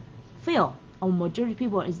people fail, or majority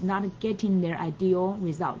people is not getting their ideal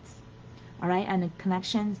results. All right, and the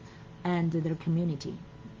connections and their community,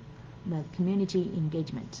 the community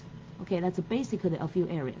engagement. Okay, that's basically a few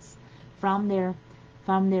areas, from their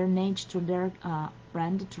niche to their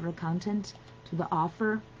brand, to their content, to the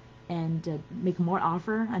offer, and make more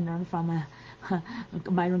offer, and learn from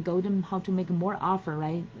Byron Golden how to make more offer,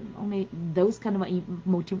 right? Only those kind of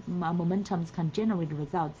momentums can generate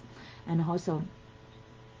results, and also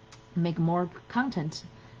make more content.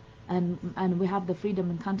 And we have the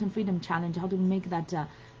content freedom challenge, how to make that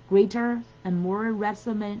greater and more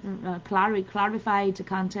resonant, clarified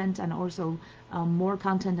content, and also more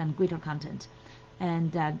content and greater content,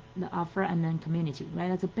 and the offer and then community, right?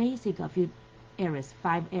 That's a basic a few areas,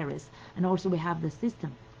 5 areas. And also we have the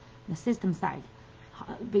system side,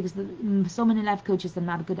 because so many life coaches are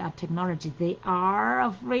not good at technology. They are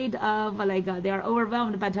afraid of they are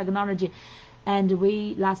overwhelmed by technology. And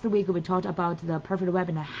last week we talked about the perfect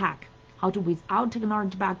webinar hack, how to without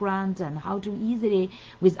technology background, and how to easily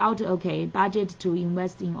without budget to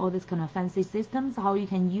invest in all this kind of fancy systems, how you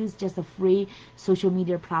can use just a free social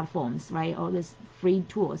media platforms, right? All these free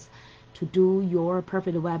tools to do your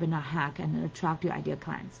perfect webinar hack and attract your ideal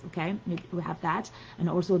clients. Okay, we have that. And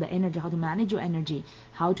also the energy, how to manage your energy,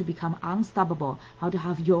 how to become unstoppable, how to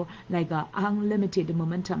have your unlimited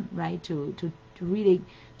momentum, right? To really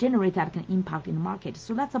generate that kind of impact in the market.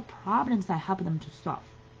 So that's the problems I help them to solve.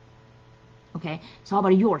 Okay, so how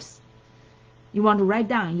about yours? You want to write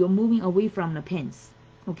down, you're moving away from the pens.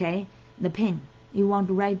 Okay, the pen, you want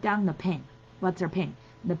to write down the pen. What's your pen?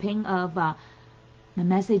 The pen of the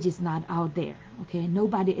message is not out there. Okay,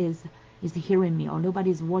 nobody is hearing me, or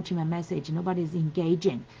nobody is watching my message, nobody is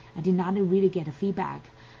engaging. I did not really get a feedback,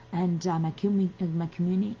 and my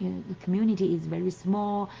community is very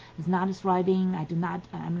small. It's not thriving.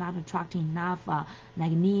 I'm not attracting enough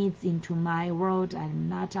like needs into my world. I'm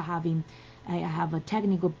not having. I have a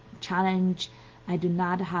technical challenge. I do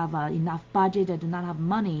not have enough budget. I do not have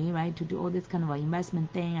money, right, to do all this kind of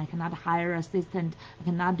investment thing. I cannot hire assistant. I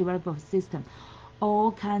cannot develop a system.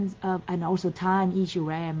 All kinds of, and also time issue,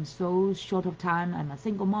 right? I'm so short of time. I'm a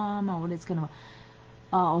single mom, or all this kind of,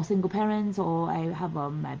 or single parents, or I have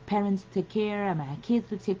my parents to take care, and my kids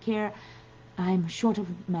to take care. I'm short of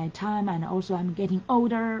my time, and also I'm getting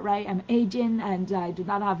older, right? I'm aging, and I do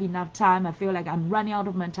not have enough time. I feel like I'm running out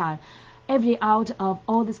of my time. Every out of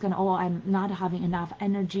all this kind of, I'm not having enough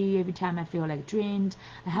energy. Every time I feel like drained.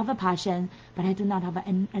 I have a passion, but I do not have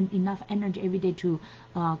enough energy every day to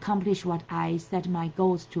accomplish what I set my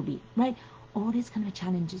goals to be, right? All these kind of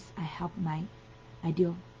challenges, I help my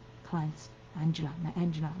ideal clients, Angela,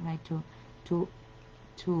 right, to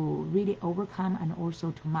really overcome, and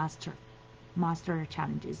also to master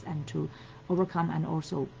challenges, and to overcome, and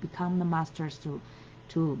also become the masters to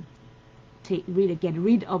really get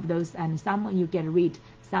rid of those. And some you get rid,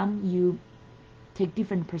 some you take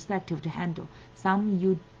different perspective to handle, some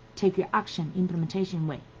you take your action implementation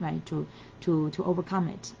way, right, to overcome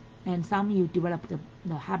it, and some you develop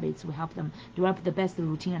the habits. We help them develop the best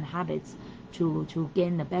routine and habits to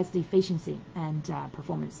gain the best efficiency and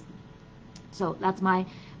performance. So that's my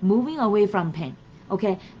moving away from pain.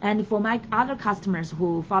 Okay, and for my other customers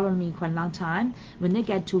who follow me quite a long time, when they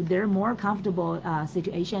get to their more comfortable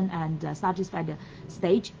situation and satisfied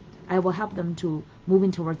stage, I will help them to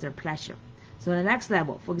moving towards their pleasure. So the next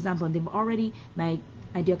level, for example, they've already, my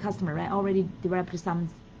ideal customer, right, already developed some,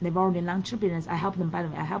 they've already launched a business. I help them, by the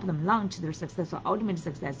way, I help them launch their successful, ultimate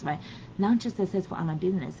success, right, launch a successful online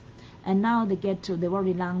business. And now they've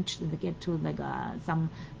already launched, they get to like some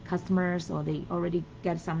customers, or they already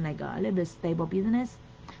get some like a little bit stable business,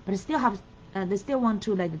 but they still want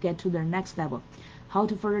to like get to their next level. How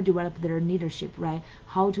to further develop their leadership, right?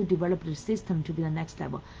 How to develop the system to be the next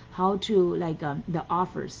level. How to like the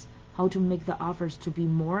offers, how to make the offers to be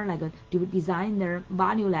more like design their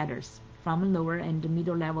value ladders from lower and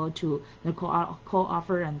middle level to the core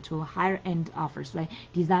offer and to higher end offers, right?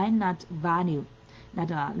 Design that value, that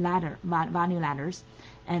value ladders.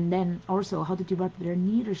 And then also how to develop their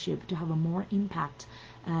leadership to have a more impact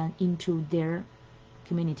into their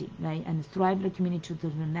community, right, and thrive the community to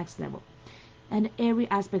the next level. And every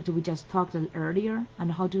aspect we just talked earlier,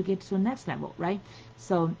 and how to get to the next level, right?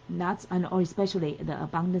 So that's, and or especially the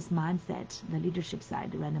abundance mindset, the leadership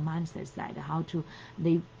side, right, the mindset side, how to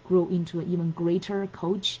they grow into an even greater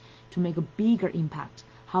coach to make a bigger impact.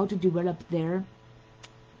 How to develop their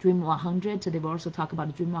Dream 100. So they will also talk about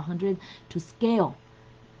the Dream 100 to scale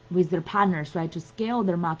with their partners, right, to scale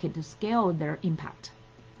their market, to scale their impact,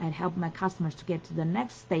 and help my customers to get to the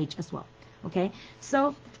next stage as well. Okay,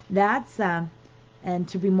 so that's and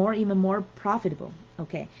to be even more profitable.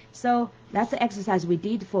 Okay, so that's the exercise we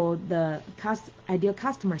did for the ideal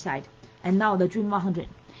customer side. And now the Dream 100.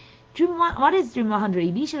 What is Dream 100?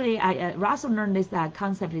 Initially, Russell learned this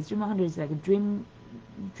concept. Is Dream 100 is like a dream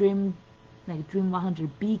like Dream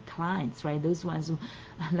 100 big clients, right? Those ones who,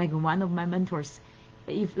 like one of my mentors,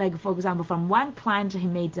 if like for example from one client he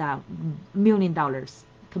made $1 million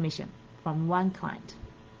commission from one client.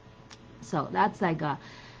 So that's like a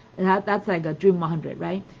Dream 100,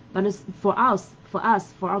 right? But for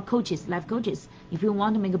our coaches, life coaches, if you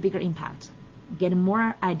want to make a bigger impact, get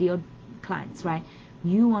more ideal clients, right,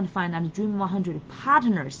 you want to find out Dream 100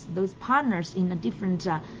 partners, those partners in the different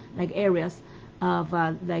like areas of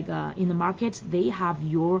in the market, they have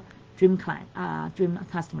your dream client, dream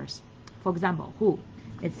customers. For example, who?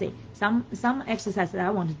 Let's see some exercise that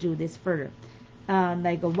I want to do this further.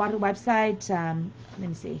 Like what website? Let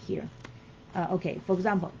me see here. Okay, for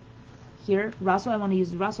example, here Russell. I want to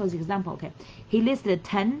use Russell as an example. Okay, he listed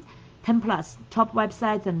 10 plus top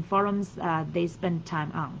websites and forums they spend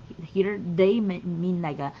time on. Here they mean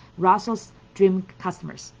like Russell's dream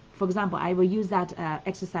customers. For example, I will use that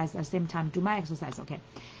exercise at the same time do my exercise. Okay.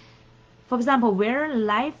 For example, where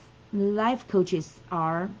life coaches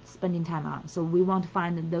are spending time on. So we want to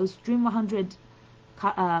find those Dream 100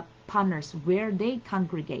 partners where they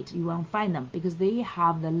congregate. You want to find them because they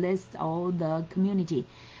have the list, all the community,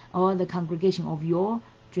 all the congregation of your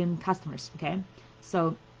dream customers. Okay.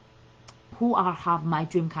 So who have my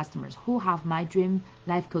dream customers, who have my dream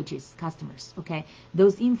life coaches customers, okay?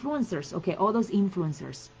 Those influencers, okay, all those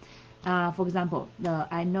influencers. For example,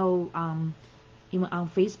 I know even on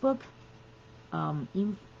Facebook,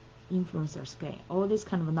 influencers, okay, all this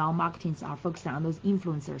kind of now marketings are focused on those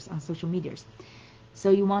influencers on social medias. So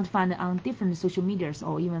you want to find on different social medias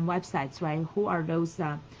or even websites, right? Who are those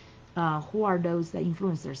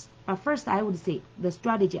influencers? But first, I would say the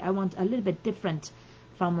strategy I want a little bit different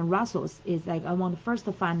from Russell's is like I want first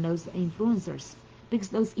to find those influencers, because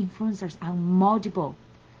those influencers are multiple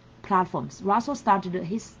platforms. Russell started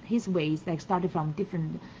his ways like started from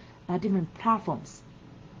different platforms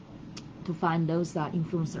to find those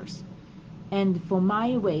influencers. And for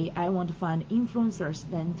my way, I want to find influencers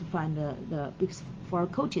than to find because for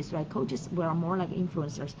coaches, right? Coaches were more like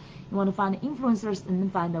influencers. You want to find influencers and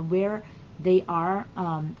then find where they are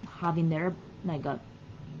having their like a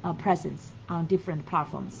presence on different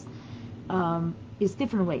platforms. It's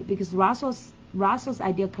different way, because Russell's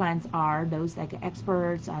ideal clients are those like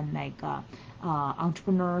experts and like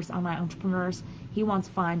entrepreneurs, online entrepreneurs. He wants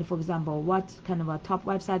to find, for example, what kind of a top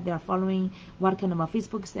website they are following, what kind of a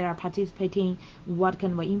Facebooks they are participating, what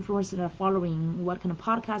kind of influencers they are following, what kind of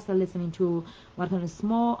podcasts they're listening to, what kind of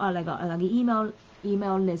small like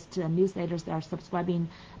email list newsletters they are subscribing,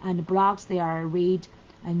 and blogs they are read,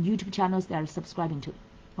 and YouTube channels they are subscribing to.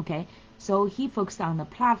 Okay, so he focused on the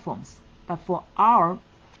platforms. But for our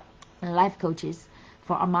life coaches,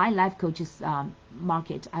 for my life coaches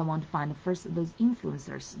market, I want to find first those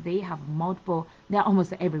influencers. They have multiple, they're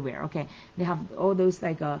almost everywhere, okay? They have all those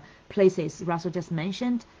like places Russell just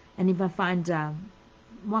mentioned. And if I find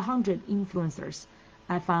 100 influencers,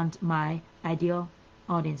 I found my ideal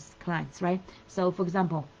audience clients, right? So for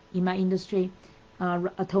example, in my industry,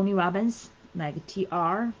 Tony Robbins, like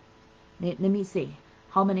TR, let me see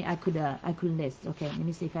how many I could list. Okay, let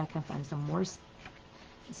me see if I can find some more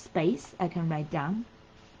space I can write down.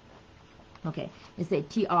 Okay, let's say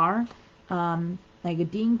TR,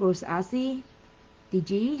 like Dean Grosassi,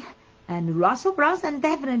 DG, and Russell Brunson,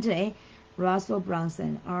 definitely Russell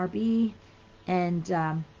Brunson, RB, and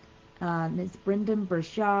it's Brendan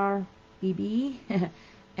Burchard, BB,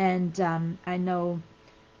 and I know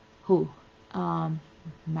who,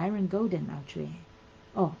 Myron Golden actually.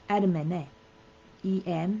 Oh, Adam Manet,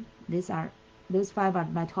 EM. Those 5 are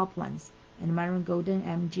my top ones, and Myron Golden,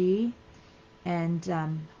 MG, and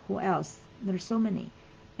who else? There's so many,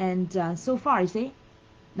 and so far, you see,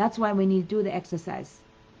 that's why we need to do the exercise.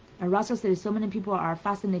 And Russell said so many people are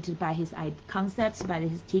fascinated by his concepts, by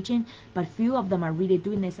his teaching, but few of them are really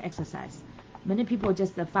doing this exercise. Many people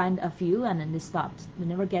just find a few and then they stopped. They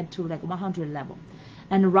never get to like 100 level.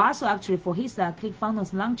 And Russell actually for his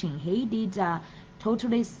ClickFunnels launching, he did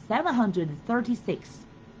totally 736.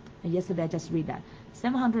 Yesterday I just read that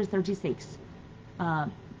 736.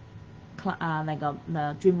 Like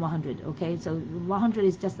the Dream 100, okay? So 100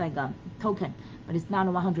 is just like a token, but it's not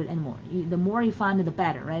 100 anymore. The more you find, the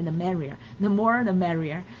better, right? The merrier. The more, the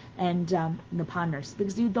merrier. And the partners,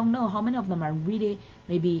 because you don't know how many of them are really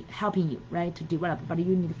maybe helping you, right, to develop, but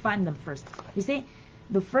you need to find them first. You see,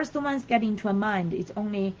 the first ones get into a mind, it's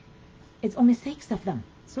only 6 of them.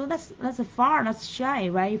 So that's shy,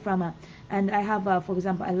 right? From and I have, for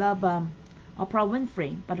example, I love Oprah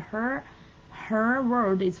Winfrey, but her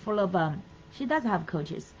world is full of she does have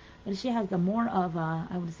coaches, but she has the more of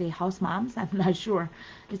I would say house moms. I'm not sure.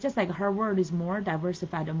 It's just like her world is more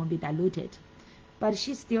diversified and will be diluted, but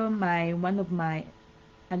she's still one of my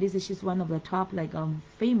at least she's one of the top like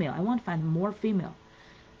female. I want to find more female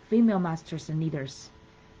masters and leaders.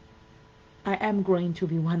 I am going to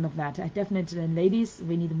be one of that. I definitely, ladies,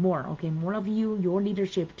 we need more. Okay, more of you, your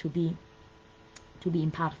leadership to be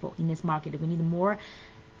impactful in this market. We need more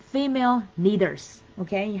female leaders.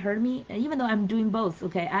 Okay, you heard me? Even though I'm doing both,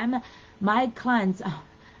 okay, my clients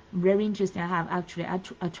very interesting. I have actually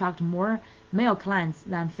attract more male clients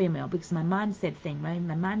than female, because my mindset thing, right?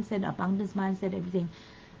 My mindset, abundance mindset, everything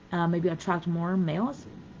maybe attract more males,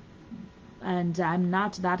 and I'm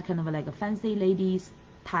not that kind of like a fancy ladies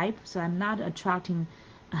type, so I'm not attracting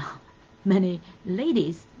many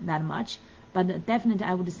ladies that much. But definitely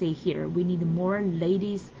I would say here we need more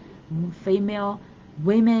ladies, female,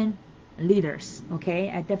 women leaders. Okay,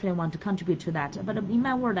 I definitely want to contribute to that. But in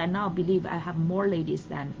my world, I now believe I have more ladies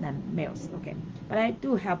than males. Okay, but I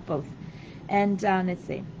do have both. And let's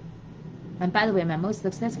see. And by the way, my most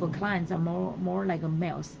successful clients are more like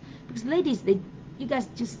males, because ladies, you guys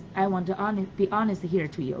just, I want to be honest here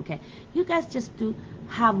to you. Okay, you guys just do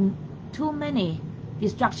have too many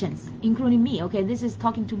distractions, including me. Okay, this is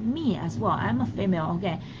talking to me as well. I'm a female.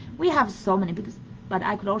 Okay, we have so many, because but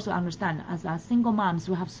I could also understand as a single moms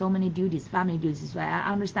who have so many duties, family duties, right?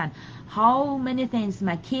 I understand how many things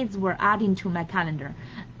my kids were adding to my calendar.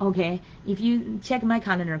 Okay, if you check my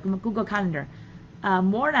calendar, Google Calendar,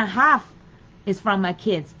 more than half is from my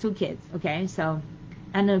kids, 2 kids. Okay, so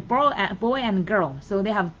and a boy and girl, so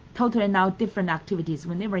they have totally now different activities.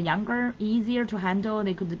 When they were younger, easier to handle,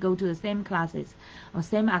 they could go to the same classes or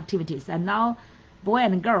same activities, and now boy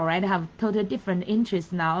and girl, right, have totally different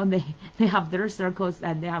interests now. They have their circles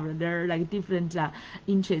and they have their like different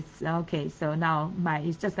interests. Okay, so now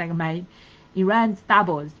it's just like my events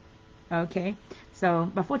doubles. Okay,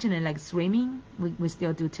 so but fortunately, like swimming we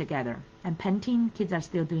still do together, and painting kids are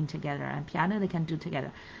still doing together, and piano they can do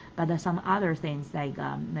together. But there's some other things like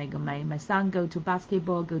my son go to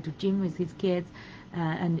basketball, go to gym with his kids,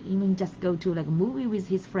 and even just go to like a movie with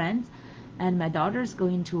his friends. And my daughter's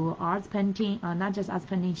going to arts painting, not just arts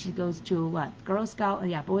painting, she goes to what, Girl Scout,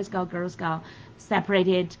 yeah, Boy Scout, Girl Scout,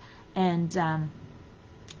 separated. And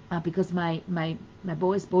because my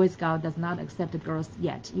Boy Scout does not accept the girls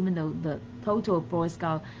yet, even though the total Boy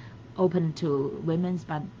Scout open to women's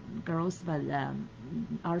but girls, but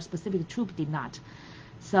our specific troop did not.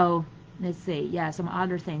 So let's see, yeah, some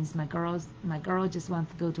other things. My girl just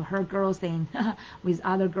wants to go to her girls thing with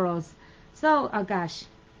other girls. So gosh,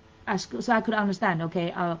 so I could understand.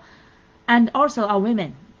 Okay, and also our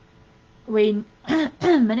women, we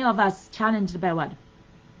many of us challenged by what,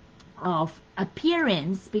 of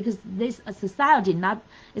appearance, because this society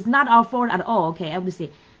it's not our fault at all. Okay, I would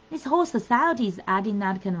say this whole society is adding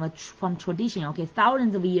that kind of from tradition. Okay,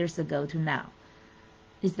 thousands of years ago to now,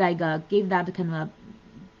 it's like give that kind of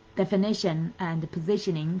definition and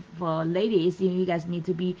positioning for ladies. You guys need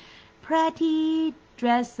to be pretty,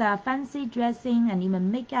 dress, fancy dressing, and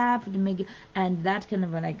even makeup, and that kind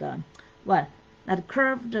of like that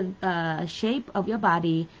curved shape of your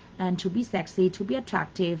body, and to be sexy, to be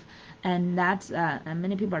attractive, and that and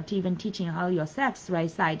many people are even teaching how your sex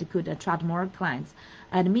right side could attract more clients.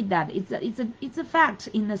 I admit that it's a fact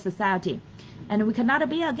in the society, and we cannot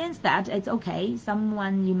be against that. It's okay.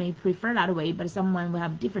 Someone you may prefer that way, but someone will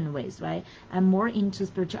have different ways, right? I'm more into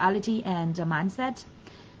spirituality and mindset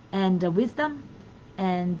and wisdom,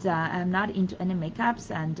 and I'm not into any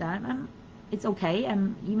makeups, and it's okay.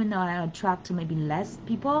 Even though I attract maybe less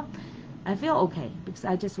people, I feel okay because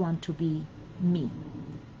I just want to be me,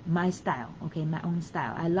 my style, okay, my own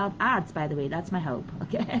style. I love arts, by the way. That's my hope.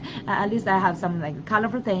 Okay, at least I have some like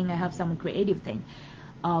colorful thing. I have some creative thing.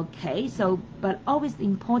 Okay, so but always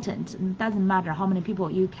important. It doesn't matter how many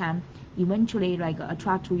people you can eventually like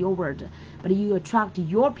attract to your world, but you attract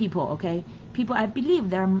your people. Okay, people. I believe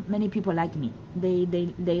there are many people like me.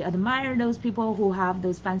 They admire those people who have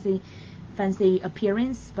those fancy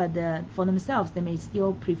appearance, but for themselves they may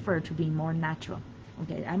still prefer to be more natural.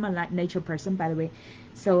 Okay, I'm a nature person, by the way,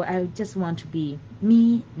 so I just want to be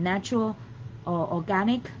me, natural, or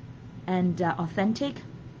organic, and authentic,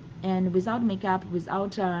 and without makeup,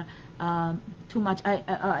 without too much.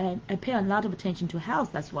 I pay a lot of attention to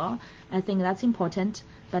health as well. I think that's important,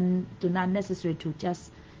 but do not necessary to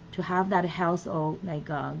just to have that health or like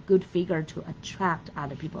a good figure to attract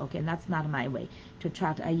other people. Okay, that's not my way to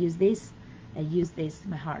attract. I use this,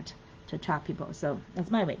 my heart, to attract people. So that's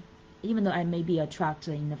my way. Even though I may be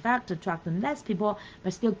attracted, in fact, attracting less people,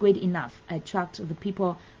 but still great enough. I attract the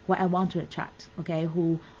people who I want to attract, okay,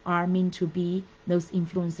 who are meant to be those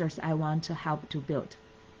influencers I want to help to build.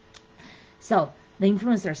 So the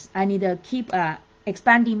influencers, I need to keep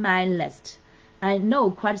expanding my list. I know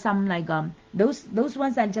quite some like those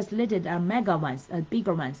ones I just listed are mega ones,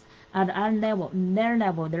 bigger ones. At our level, their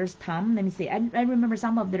level, there's Tom. Let me see. I remember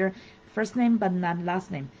some of their first name, but not last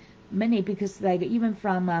name. Many, because like even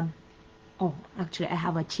from oh, actually, I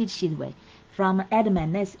have a cheat sheet way from Ed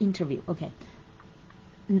Maness interview. Okay,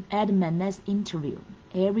 Ed Maness interview.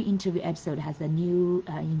 Every interview episode has a new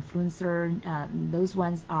influencer. Those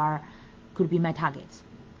ones could be my targets.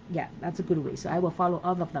 Yeah, that's a good way. So I will follow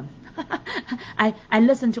all of them. I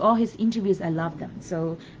listen to all his interviews. I love them.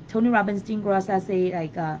 So Tony Robbins, Jim Ross, I say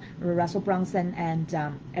like Russell Brunson and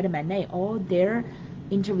Ed Maness, all their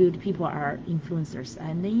interviewed people are influencers,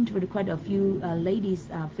 and they interviewed quite a few ladies,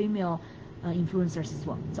 female influencers as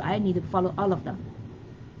well. So I need to follow all of them,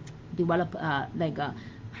 develop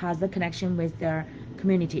has a connection with their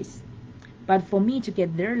communities. But for me to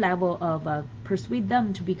get their level of persuade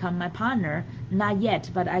them to become my partner, not yet,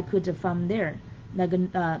 but I could from there like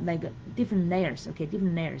different layers. Okay,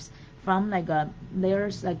 different layers from like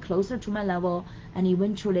layers like closer to my level, and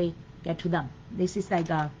eventually get to them. This is like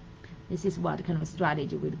this is what kind of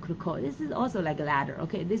strategy we could call it. This is also like a ladder.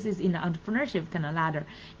 Okay, this is in the entrepreneurship kind of ladder.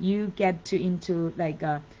 You get to into like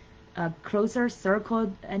a closer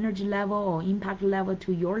circle energy level or impact level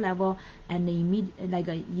to your level, and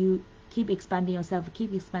you keep expanding yourself,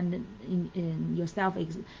 keep expanding in yourself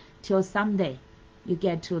till someday you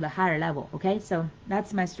get to the higher level. Okay, so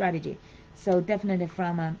that's my strategy. So definitely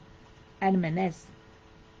from Adam S.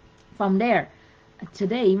 From there,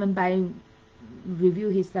 today, even by review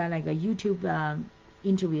his YouTube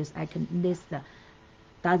interviews, I can list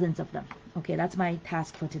dozens of them. Okay, that's my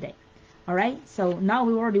task for today. All right, so now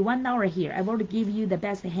we're already 1 hour here. I've already give you the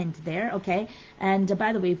best hint there. Okay, and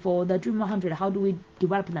by the way, for the Dream 100, how do we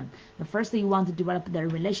develop them? The first thing, you want to develop their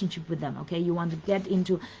relationship with them. Okay, you want to get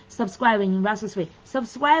into subscribing in Russell's way.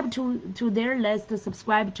 Subscribe to their list,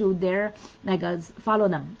 subscribe to their follow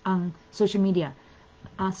them on social media.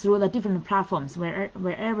 Through the different platforms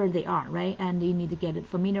wherever they are, right? And you need to get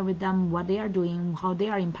familiar with them, what they are doing, how they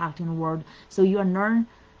are impacting the world. So you are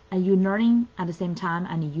learning at the same time,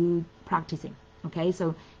 and you practicing. Okay,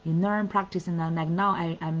 so you learn, practicing. And like now,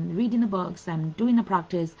 I'm reading the books, I'm doing the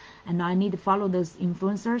practice, and now I need to follow those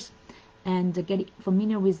influencers and get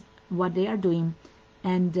familiar with what they are doing,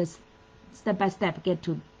 and just step by step get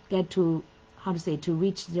to how to say, to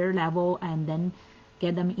reach their level, and then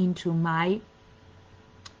get them into my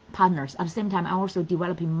partners. At the same time, I'm also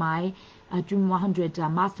developing my Dream 100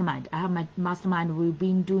 mastermind. I have my mastermind. We've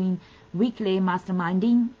been doing weekly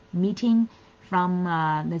masterminding meeting from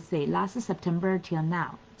let's say last September till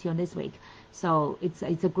now, till this week. So it's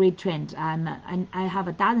a great trend, and I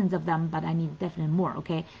have dozens of them, but I need definitely more.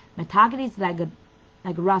 Okay, my target is like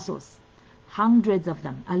Russell's, hundreds of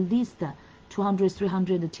them, at least 200,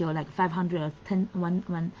 300 till like 500, 10,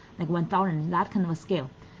 1,000, that kind of a scale,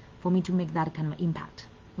 for me to make that kind of impact.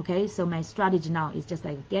 Okay, so my strategy now is just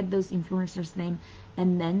get those influencers' name,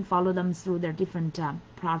 and then follow them through their different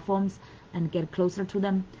platforms, and get closer to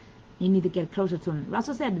them. You need to get closer to them.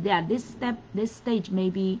 Russell said, yeah, this stage may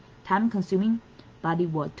be time consuming, but it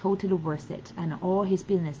was totally worth it. And all his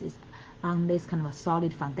business is on this kind of a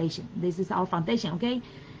solid foundation. This is our foundation. Okay,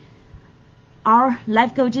 our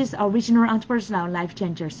life coaches, our visionary entrepreneurs, our life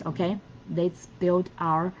changers. Okay, let's build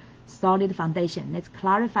our solid foundation. Let's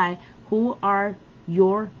clarify who are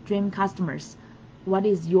your dream customers, what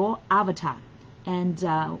is your avatar, and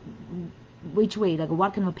which way,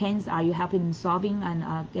 what kind of pains are you helping them solving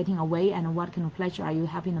and getting away, and what kind of pleasure are you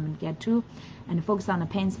helping them get to, and focus on the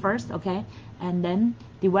pains first. Okay, and then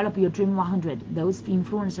develop your Dream 100, those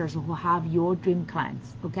influencers who have your dream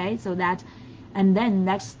clients. Okay, so that, and then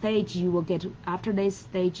next stage you will get, after this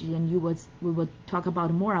stage, and we will talk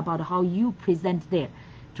about more about how you present there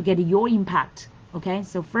to get your impact. Okay,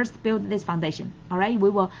 so first build this foundation. All right, we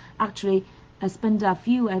will actually I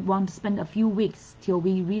want to spend a few weeks till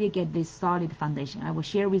we really get this solid foundation. I will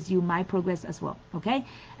share with you my progress as well. Okay,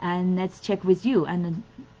 and let's check with you, and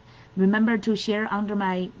remember to share under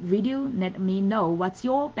my video. Let me know what's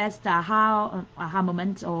your best aha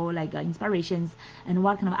moment, or inspirations, and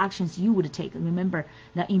what kind of actions you would take. Remember,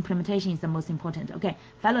 the implementation is the most important. Okay,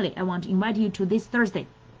 finally, I want to invite you to this Thursday,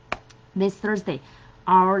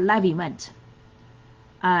 our live event.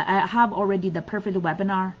 I have already the perfect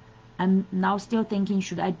webinar. I'm now still thinking,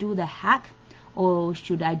 should I do the hack, or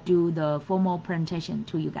should I do the formal presentation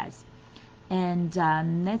to you guys? And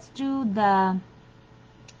let's do the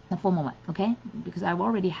formal one, okay? Because I've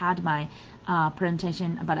already had my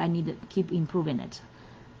presentation, but I need to keep improving it.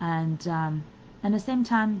 And at the same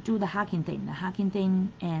time, do the hacking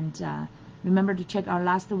thing. And remember to check our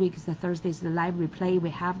last week's Thursday's the live replay. We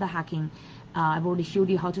have the hacking. I've already showed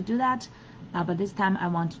you how to do that. But this time I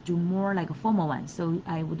want to do more like a formal one. So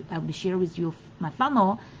I would share with you my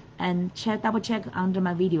funnel, and double check under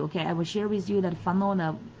my video. Okay, I will share with you that funnel,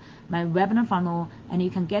 my webinar funnel, and you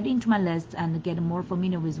can get into my list and get more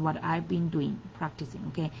familiar with what I've been doing, practicing.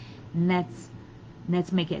 Okay,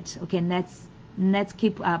 let's make it. Okay, let's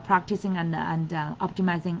keep practicing and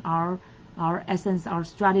optimizing our essence, our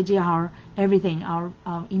strategy, our everything, our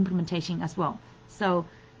implementation as well. So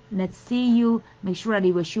let's see you. Make sure that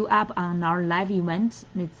you will show up on our live event.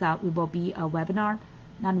 It will be a webinar,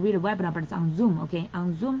 not really a webinar, but it's on Zoom. Okay,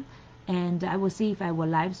 on Zoom, and I will see if I will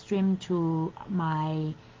live stream to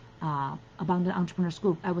my Abundant Entrepreneurs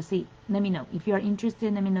Group. I will see. Let me know if you are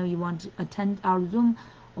interested. Let me know you want to attend our Zoom,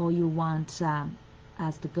 or you want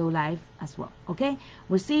us to go live as well. Okay,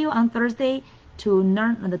 we'll see you on Thursday to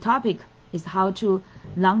learn. The topic is how to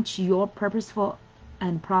launch your purposeful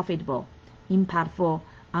and profitable, impactful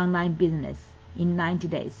online business in 90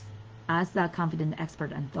 days as a confident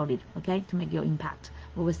expert and thought leader. Okay, to make your impact.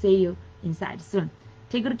 We will see you inside soon.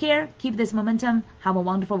 Take good care. Keep this momentum. Have a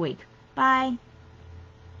wonderful week. Bye.